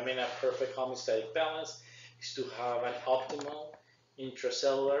 I am in a perfect homeostatic balance, is to have an optimal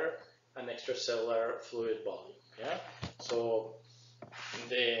intracellular and extracellular fluid volume. Yeah, so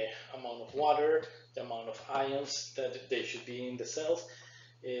the amount of water, the amount of ions that they should be in the cells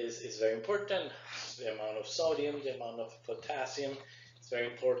is very important. The amount of sodium, the amount of potassium is very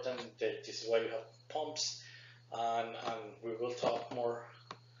important. This is why you have pumps, and we will talk more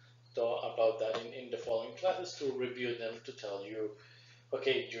about that in the following classes to review them, to tell you,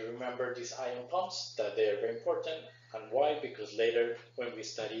 okay, do you remember these ion pumps, that they are very important, and why? Because later when we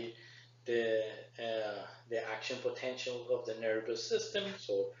study the action potential of the nervous system,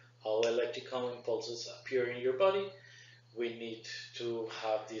 so how electrical impulses appear in your body, we need to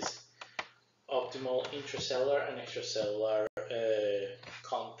have these optimal intracellular and extracellular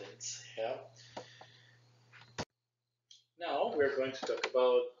contents. Yeah. Now we're going to talk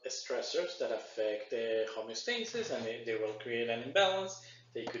about stressors that affect the homeostasis, and they will create an imbalance.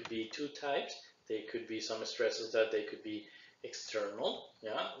 They could be two types. They could be some stressors that they could be external.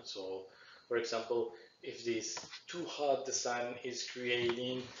 Yeah. So, for example, if it's too hot, the sun is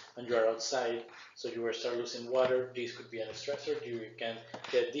creating, and you are outside, so you will start losing water. This could be a stressor. You can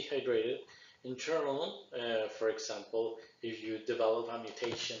get dehydrated. Internal, for example, if you develop a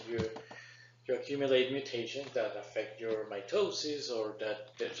mutation, you accumulate mutations that affect your mitosis, or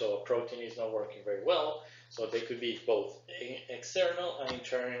so a protein is not working very well. So they could be both external and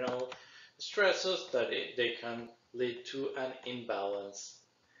internal stresses that they can lead to an imbalance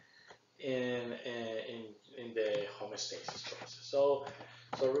in the homeostasis process. So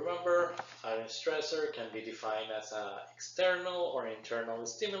remember, a stressor can be defined as an external or internal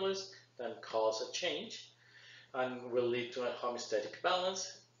stimulus that cause a change and will lead to a homeostatic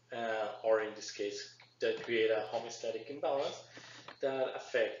balance, or in this case, that create a homeostatic imbalance that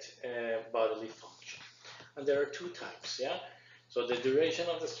affect bodily function. And there are two types, yeah. So the duration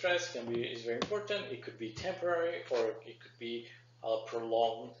of the stress is very important. It could be temporary, or it could be a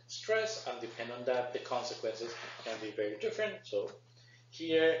prolonged stress, and depending on that, the consequences can be very different. So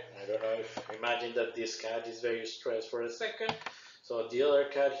here, I don't know if imagine that this cat is very stressed for a second. So the other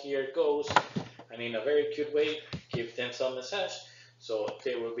cat here goes, and in a very cute way, give them some massage. So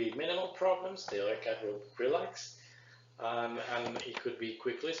there will be minimal problems. The other cat will relax, and it could be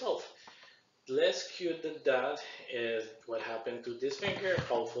quickly solved. Less cute than that is what happened to this finger.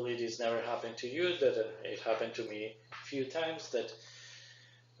 Hopefully this never happened to you. That it happened to me a few times, that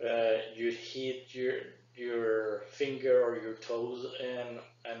you hit your finger or your toes and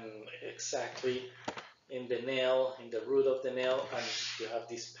exactly in the nail, in the root of the nail, and you have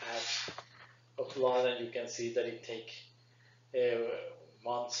this patch of blood, and you can see that it take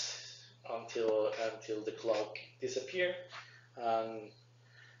months until the clock disappear, and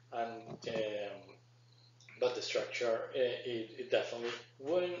but the structure it definitely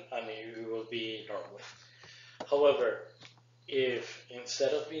wouldn't, and it will be normal. However, if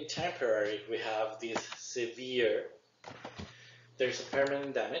instead of being temporary, we have this severe, there's a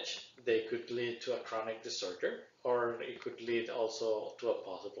permanent damage, they could lead to a chronic disorder, or it could lead also to a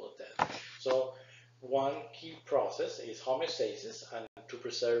possible death. So one key process is homeostasis, and to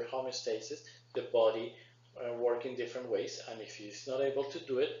preserve homeostasis, the body work in different ways, and if it's not able to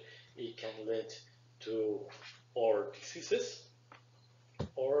do it, it can lead to or diseases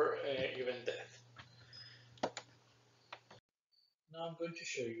or even death. Now I'm going to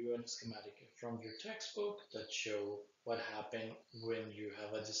show you a schematic from your textbook that show what happened when you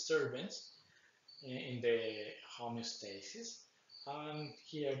have a disturbance in the homeostasis. And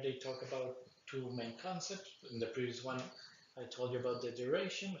here they talk about two main concepts. In the previous one, I told you about the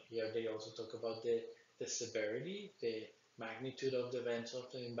duration. Here they also talk about the severity, the magnitude of the events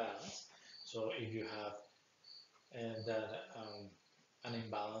of the imbalance. So if you have an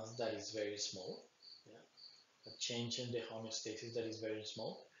imbalance that is very small, yeah, a change in the homeostasis that is very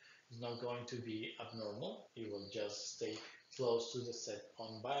small, is not going to be abnormal. It will just stay close to the set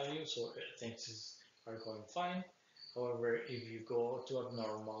point value, so things are going fine. However, if you go to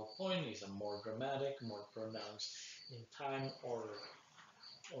abnormal point, it's a more dramatic, more pronounced in time or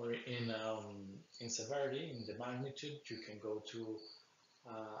in severity, in the magnitude. You can go to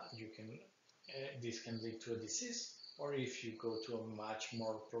you can this can lead to a disease, or if you go to a much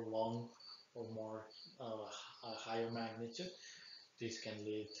more prolonged or more a higher magnitude, this can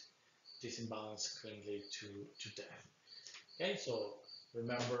lead this imbalance can lead to death. Okay, so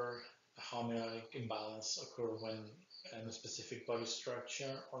remember a homeotic imbalance occur when a specific body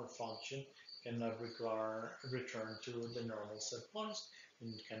structure or function cannot return to the normal set points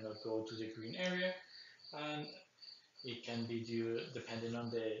and cannot go to the green area, and it can be due depending on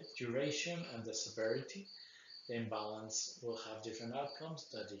the duration and the severity. The imbalance will have different outcomes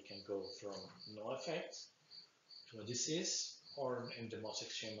that it can go from no effect to a disease, or in the most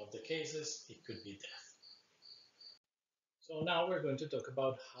extreme of the cases, it could be death. So now we're going to talk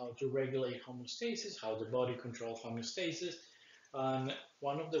about how to regulate homeostasis, how the body controls homeostasis. And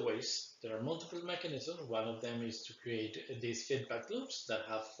one of the ways, there are multiple mechanisms. One of them is to create these feedback loops that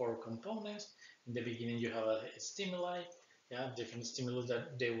have four components. In the beginning, you have a stimuli, yeah, different stimuli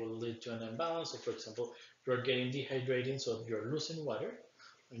that they will lead to an imbalance. So for example, you're getting dehydrating, so you're losing water,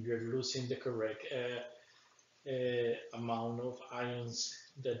 and you're losing the correct amount of ions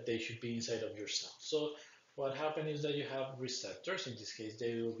that they should be inside of your cell. So what happens is that you have receptors. In this case,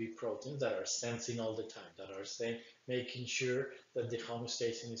 they will be proteins that are sensing all the time, that are saying, making sure that the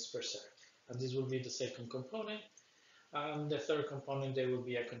homeostasis is preserved. And this will be the second component. And the third component, there will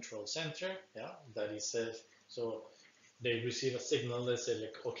be a control center. Yeah, that is so they receive a signal that says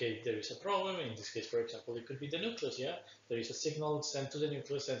like, okay, there is a problem. In this case, for example, it could be the nucleus. Yeah, there is a signal sent to the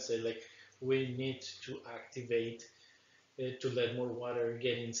nucleus and say like, we need to activate to let more water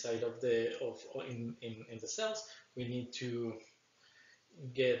get inside of in the cells. We need to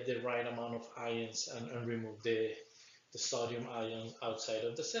get the right amount of ions and remove the sodium ions outside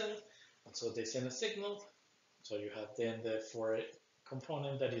of the cell. And so they send a signal. So you have then the fourth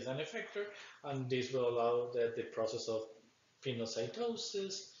component that is an effector, and this will allow the process of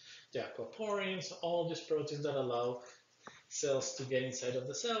pinocytosis, the aquaporins, all these proteins that allow cells to get inside of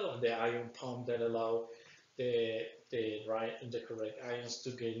the cell, and the ion pump that allow the correct ions to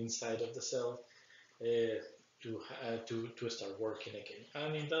get inside of the cell to start working again.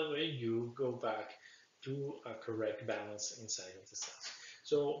 And in that way, you go back to a correct balance inside of the cells.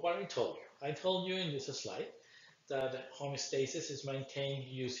 So what I told you in this slide that homeostasis is maintained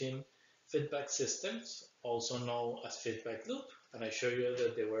using feedback systems, also known as feedback loop. And I show you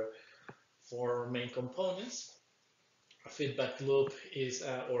that there were four main components. A feedback loop is,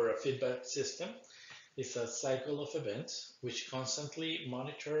 or a feedback system, is a cycle of events which constantly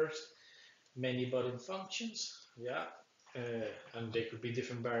monitors many body functions, yeah, and they could be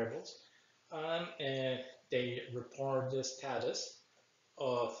different variables, and they report the status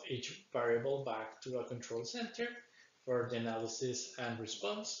of each variable back to a control center for the analysis and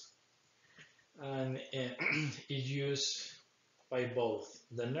response, and is used by both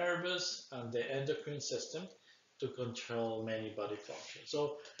the nervous and the endocrine system to control many body functions.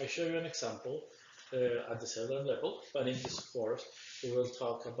 So I show you an example at the cellular level, but in this course we will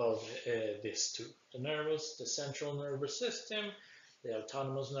talk about these two: the nervous, the central nervous system, the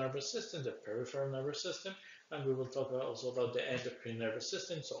autonomous nervous system, the peripheral nervous system, and we will talk also about the endocrine nervous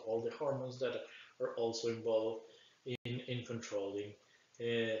system, so all the hormones that are also involved in controlling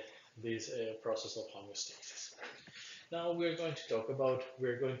this process of homeostasis. Now we're going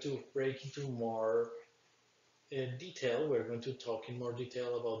to break into more detail. We're going to talk in more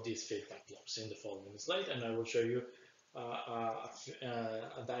detail about these feedback loops in the following slide, and I will show you a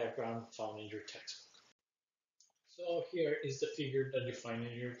diagram found in your textbook. So here is the figure that you find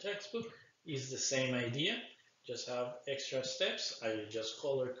in your textbook. Is the same idea, just have extra steps. I just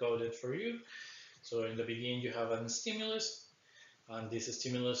color coded for you. So in the beginning you have a stimulus, and this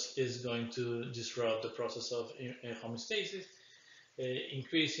stimulus is going to disrupt the process of homeostasis,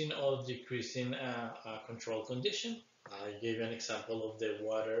 increasing or decreasing a control condition. I gave you an example of the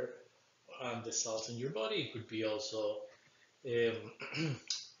water and the salts in your body. It could be also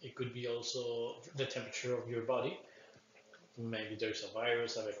it could be also the temperature of your body. Maybe there's a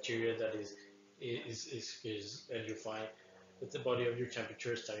virus, a bacteria that and you find that the body of your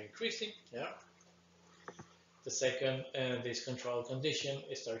temperature start increasing. Yeah. The second, this control condition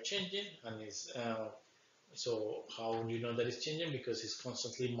start changing, and is so how you know that it's changing? Because it's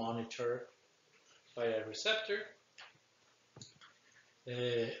constantly monitored by a receptor,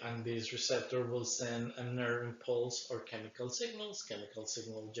 and this receptor will send a nerve impulse or chemical signals. Chemical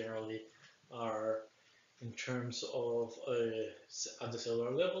signals generally are in terms of at the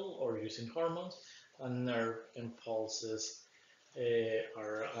cellular level or using hormones, and nerve impulses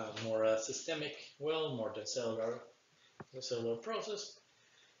are more systemic, well, more than the cellular process.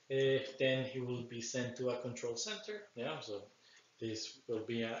 Then he will be sent to a control center. Yeah, so this will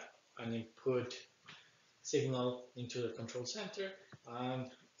be an input signal into the control center,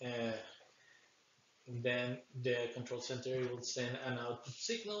 and then the control center will send an output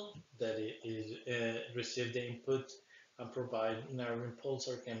signal that it is receive the input and provide nerve impulse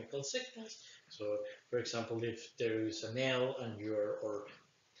or chemical signals. So, for example, if there is a nail and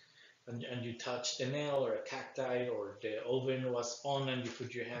and you touch the nail or a cacti, or the oven was on and you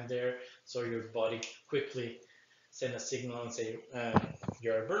put your hand there, so your body quickly send a signal and say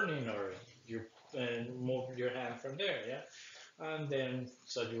you're burning, or you move your hand from there, yeah, and then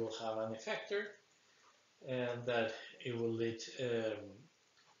so you will have an effector, and that it will lead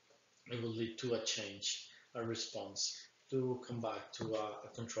to a change, a response to come back to a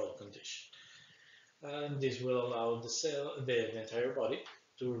control condition, and this will allow the entire body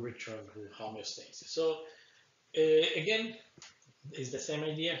to return to homeostasis. So again, it's the same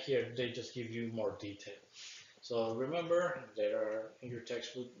idea here. They just give you more detail. So remember, there are in your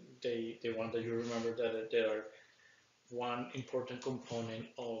textbook, they want that you remember that there are one important component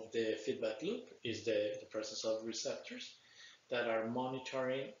of the feedback loop is the presence of receptors that are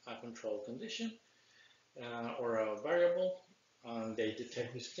monitoring a control condition or a variable, and they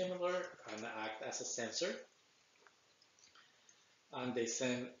detect the stimuli and act as a sensor, and they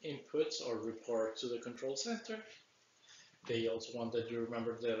send inputs or reports to the control center. They also want that you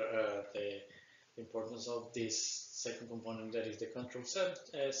remember the importance of this second component, that is the control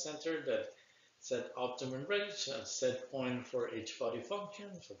center, that set optimum range, a set point for each body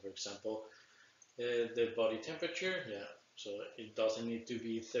function. So for example, the body temperature, yeah, so it doesn't need to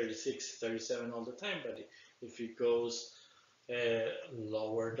be 36, 37 all the time, but if it goes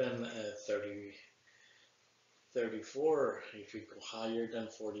lower than 30, 34, if we go higher than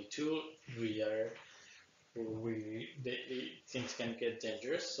 42, things can get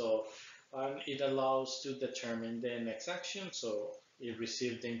dangerous. So it allows to determine the next action. So it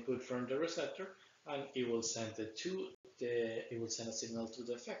receives the input from the receptor, and it will send it will send a signal to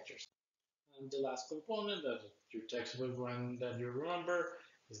the effectors. And the last component that your textbook one that you remember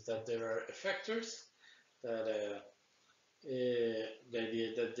is that there are effectors that the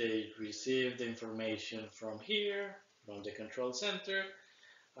idea that they receive the information from here, from the control center,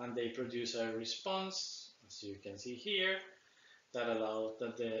 and they produce a response, as you can see here, that allows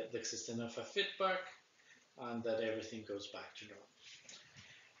that the existence of a feedback, and that everything goes back to normal.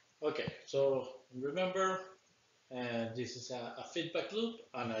 Okay, so remember, this is a feedback loop,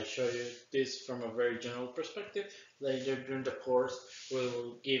 and I show you this from a very general perspective. Later during the course, we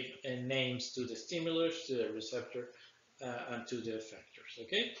will give names to the stimulus, to the receptor, and to the effectors,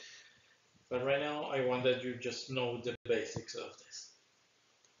 okay? But right now, I want that you just know the basics of this.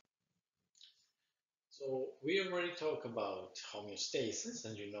 So we already talked about homeostasis,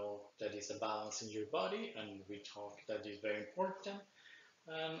 and you know that is a balance in your body, and we talked that is very important.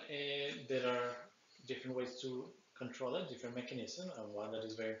 And there are different ways to control it, different mechanisms, and one that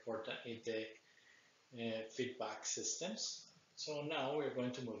is very important is the feedback systems. So now we're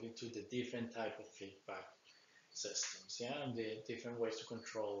going to move into the different type of feedback systems, yeah, and the different ways to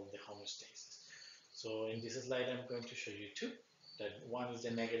control the homeostasis. So in this slide, I'm going to show you two. That one is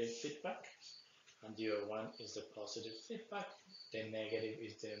the negative feedback, and the other one is the positive feedback. The negative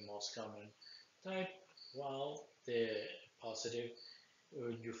is the most common type, while the positive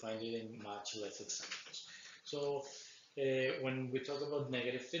you find it in much less examples. So when we talk about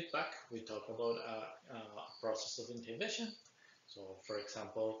negative feedback, we talk about a process of inhibition. So for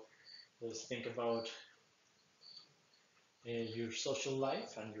example, let's think about your social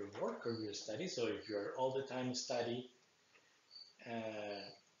life and your work or your study. So if you're all the time study, uh,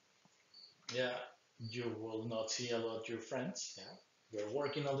 yeah, you will not see a lot of your friends. Yeah, you're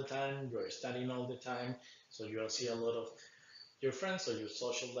working all the time, you're studying all the time, so you don't see a lot of your friends. So your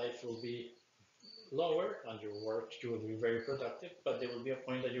social life will be lower, and your work you will be very productive. But there will be a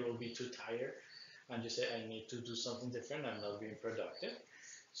point that you will be too tired, and you say, "I need to do something different. I'm not being productive."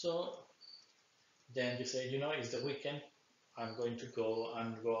 So then you say, it's the weekend. I'm going to go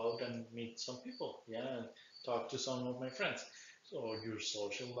out and meet some people, yeah, and talk to some of my friends. So your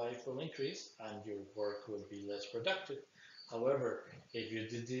social life will increase and your work will be less productive. However, if you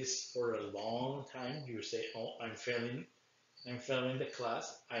did this for a long time, you say, "Oh, I'm failing the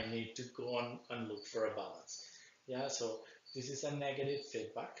class. I need to go on and look for a balance." Yeah, so this is a negative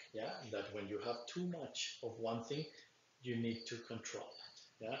feedback. Yeah, that when you have too much of one thing, you need to control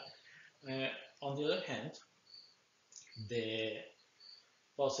it. Yeah. On the other hand, the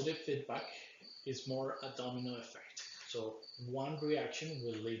positive feedback is more a domino effect. So one reaction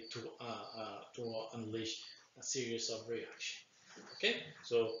will lead to unleash a series of reactions. Okay,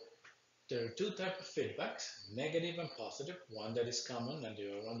 so there are two types of feedbacks, negative and positive, one that is common and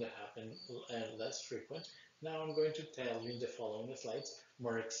the other one that happen less frequent. Now I'm going to tell you in the following slides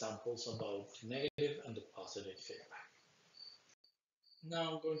more examples about negative and the positive feedback.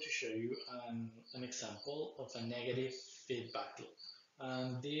 Now I'm going to show you an example of a negative feedback loop.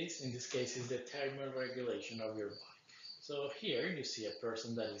 And this, in this case, is the thermoregulation of your body. So here you see a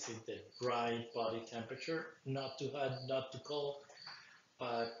person that is in the right body temperature, not too hot, not too cold,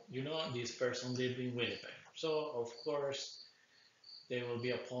 but this person lives in Winnipeg. So of course there will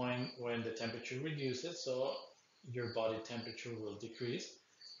be a point when the temperature reduces, so your body temperature will decrease.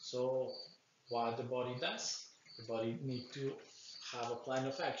 So what the body does, the body needs to have a plan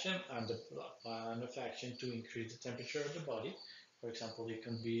of action, and the plan of action to increase the temperature of the body. For example, it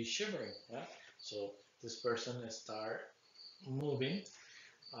can be shivering. Yeah? So this person start moving,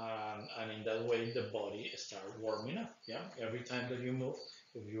 and in that way the body start warming up. Yeah, every time that you move,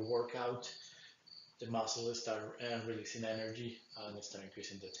 if you work out, the muscles start releasing energy and start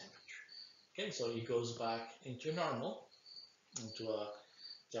increasing the temperature. Okay, so it goes back into normal, into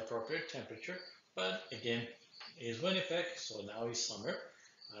the appropriate temperature. But again, it's Winnipeg, so now it's summer,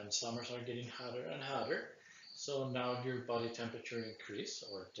 and summers are getting hotter and hotter. So now your body temperature increase,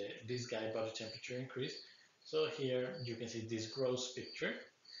 or this guy body temperature increase. So here you can see this gross picture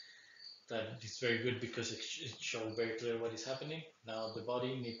that is very good because it shows very clear what is happening. Now the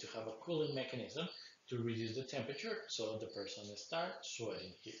body needs to have a cooling mechanism to reduce the temperature, so the person starts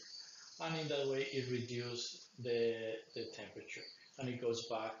sweating here. And in that way it reduces the temperature and it goes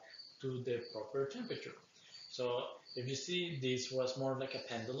back to the proper temperature. So if you see, this was more like a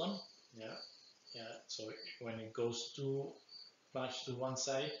pendulum. Yeah, yeah. So when it goes too much to one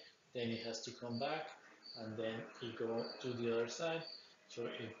side, then it has to come back, and then it go to the other side, so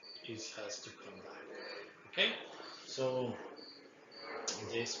it has to come back. Okay, so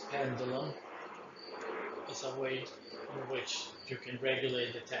this pendulum is a way in which you can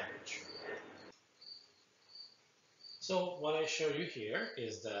regulate the temperature. So what I show you here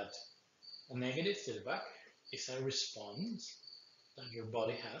is that a negative feedback is a response that your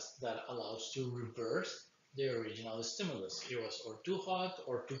body has that allows to reverse the original stimulus. It was or too hot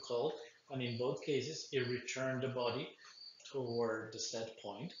or too cold, and in both cases it returned the body toward the set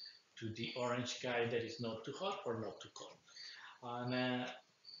point, to the orange guy that is not too hot or not too cold. And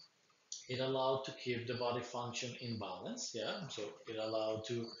it allowed to keep the body function in balance, yeah, so it allowed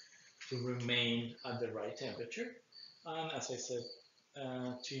to remain at the right temperature. And as I said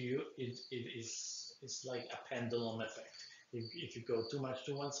to you, it is it's like a pendulum effect. If you go too much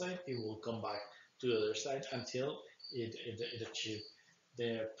to one side, it will come back to the other side until it achieves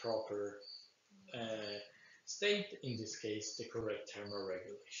the proper uh, state, in this case, the correct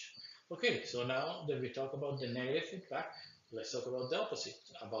thermoregulation. Okay, so now that we talk about the negative feedback, let's talk about the opposite,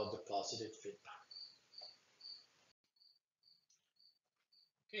 about the positive feedback.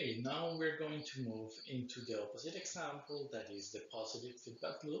 Okay, now we're going to move into the opposite example, that is the positive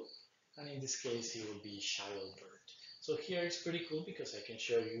feedback loop. And in this case, it will be childbirth. So here it's pretty cool because I can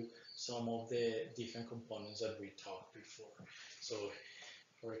show you some of the different components that we talked before. So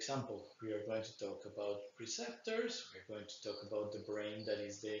for example, we are going to talk about receptors, we're going to talk about the brain that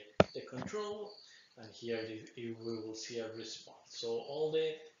is the control, and here we will see a response. So all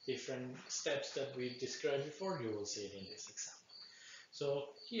the different steps that we described before, you will see it in this example.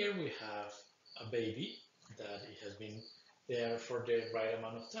 So here we have a baby that it has been there for the right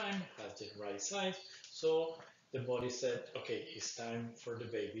amount of time, has the right size. So the body said, okay, it's time for the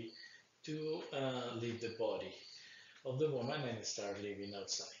baby to leave the body of the woman and start living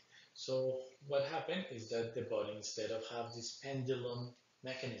outside. So what happened is that the body, instead of have this pendulum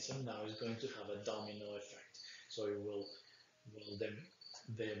mechanism, now is going to have a domino effect. So it will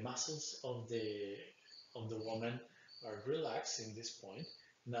the muscles of the woman are relaxed in this point.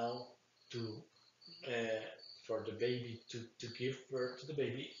 Now to uh, for the baby to give birth to the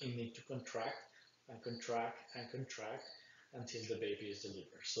baby, it needs to contract and contract and contract until the baby is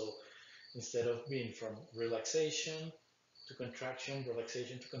delivered. So instead of being from relaxation to contraction,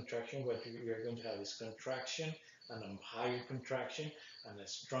 relaxation to contraction, what we are going to have is contraction and a higher contraction and a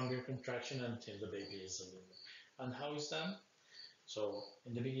stronger contraction until the baby is delivered. And how is that? So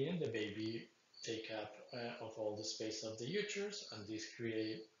in the beginning, the baby take up of all the space of the uterus, and this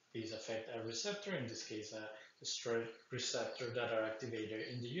affect a receptor, in this case a stroke receptor that are activated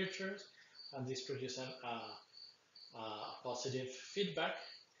in the uterus, and this produces a positive feedback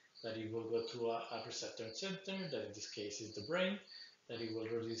that it will go to a receptor center, that in this case is the brain, that it will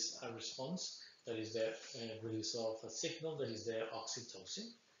release a response, that is the release of a signal, that is the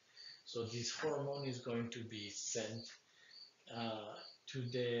oxytocin. So this hormone is going to be sent to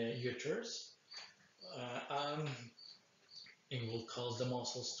the uterus, and it will cause the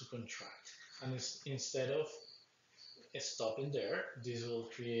muscles to contract. And instead of stopping there, this will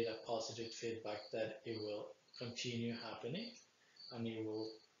create a positive feedback that it will continue happening, and it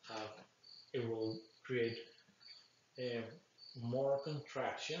will create more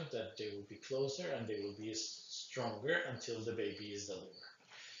contractions, that they will be closer and they will be stronger until the baby is delivered.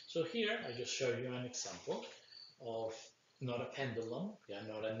 So here I just showed you an example of not a pendulum, yeah,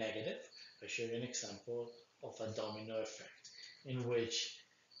 not a negative. I show you an example of a domino effect in which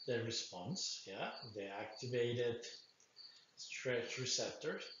the response, yeah, the activated stretch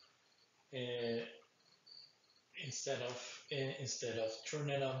receptors, uh, instead of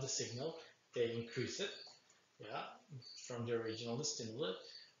turning off the signal, they increase it, yeah, from the original stimulus,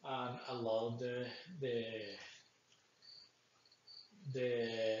 and allow the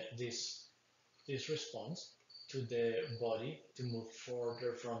this response to the body to move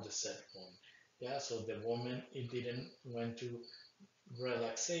further from the set point. Yeah, so the moment it didn't went to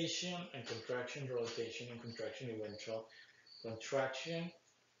relaxation and contraction, relaxation and contraction, it went to contraction,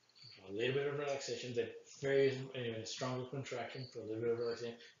 a little bit of relaxation, then very even stronger contraction, for a little bit of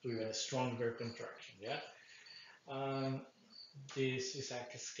relaxation, to even a stronger contraction. Yeah, this is a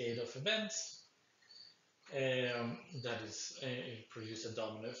cascade of events that is produce a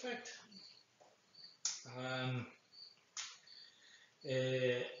domino effect. Um,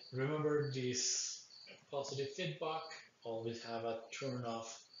 Remember this positive feedback always have a turn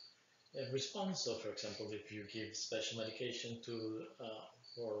off response. So for example, if you give special medication to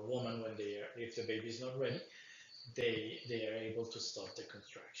for a woman when if the baby is not ready, they are able to stop the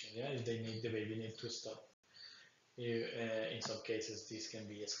contraction. Yeah, if the baby need to stop. In some cases, this can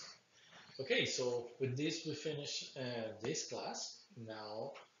be a scar. Okay, so with this we finish this class.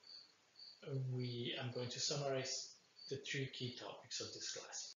 Now I'm going to summarize the three key topics of this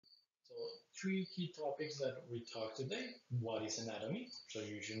class. So three key topics that we talked today. What is anatomy? So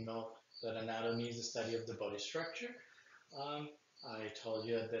you should know that anatomy is the study of the body structure. Um, I told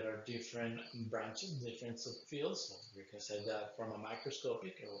you that there are different branches, different subfields. So we can say that from a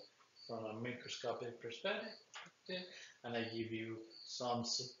microscopic or from a microscopic perspective. And I give you some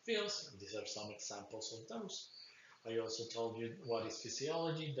subfields. These are some examples of those. I also told you what is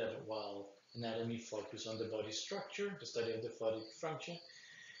physiology, that while anatomy focuses on the body structure, the study of the body function,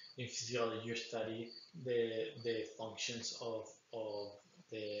 in physiology you study the functions of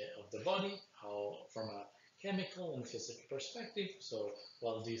the body, how from a chemical and physical perspective. So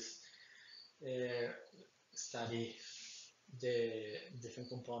while this uh, study the different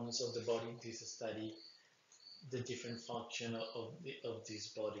components of the body, this study the different function of these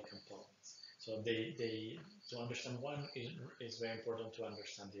body components. So they to understand one is very important to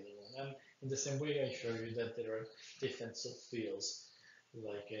understand the other one. And in the same way, I show you that there are different subfields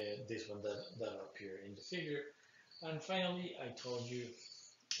like this one that appear in the figure. And finally, I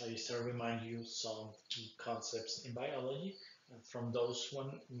used to remind you some key concepts in biology. And from those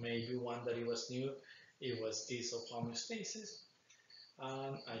one, maybe one that it was new, it was this of homeostasis.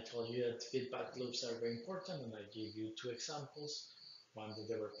 And I told you that feedback loops are very important, and I gave you two examples, one that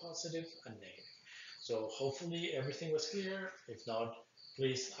they were positive and negative. So hopefully everything was clear. If not,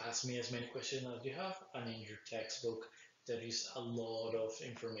 Please ask me as many questions as you have, and in your textbook there is a lot of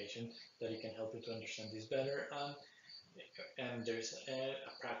information that it can help you to understand this better. And there's a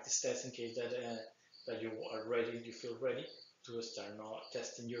practice test in case that you are ready, you feel ready to start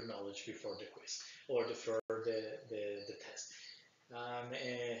testing your knowledge before the quiz or before the test.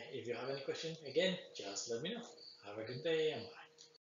 If you have any question, again, just let me know. Have a good day and bye.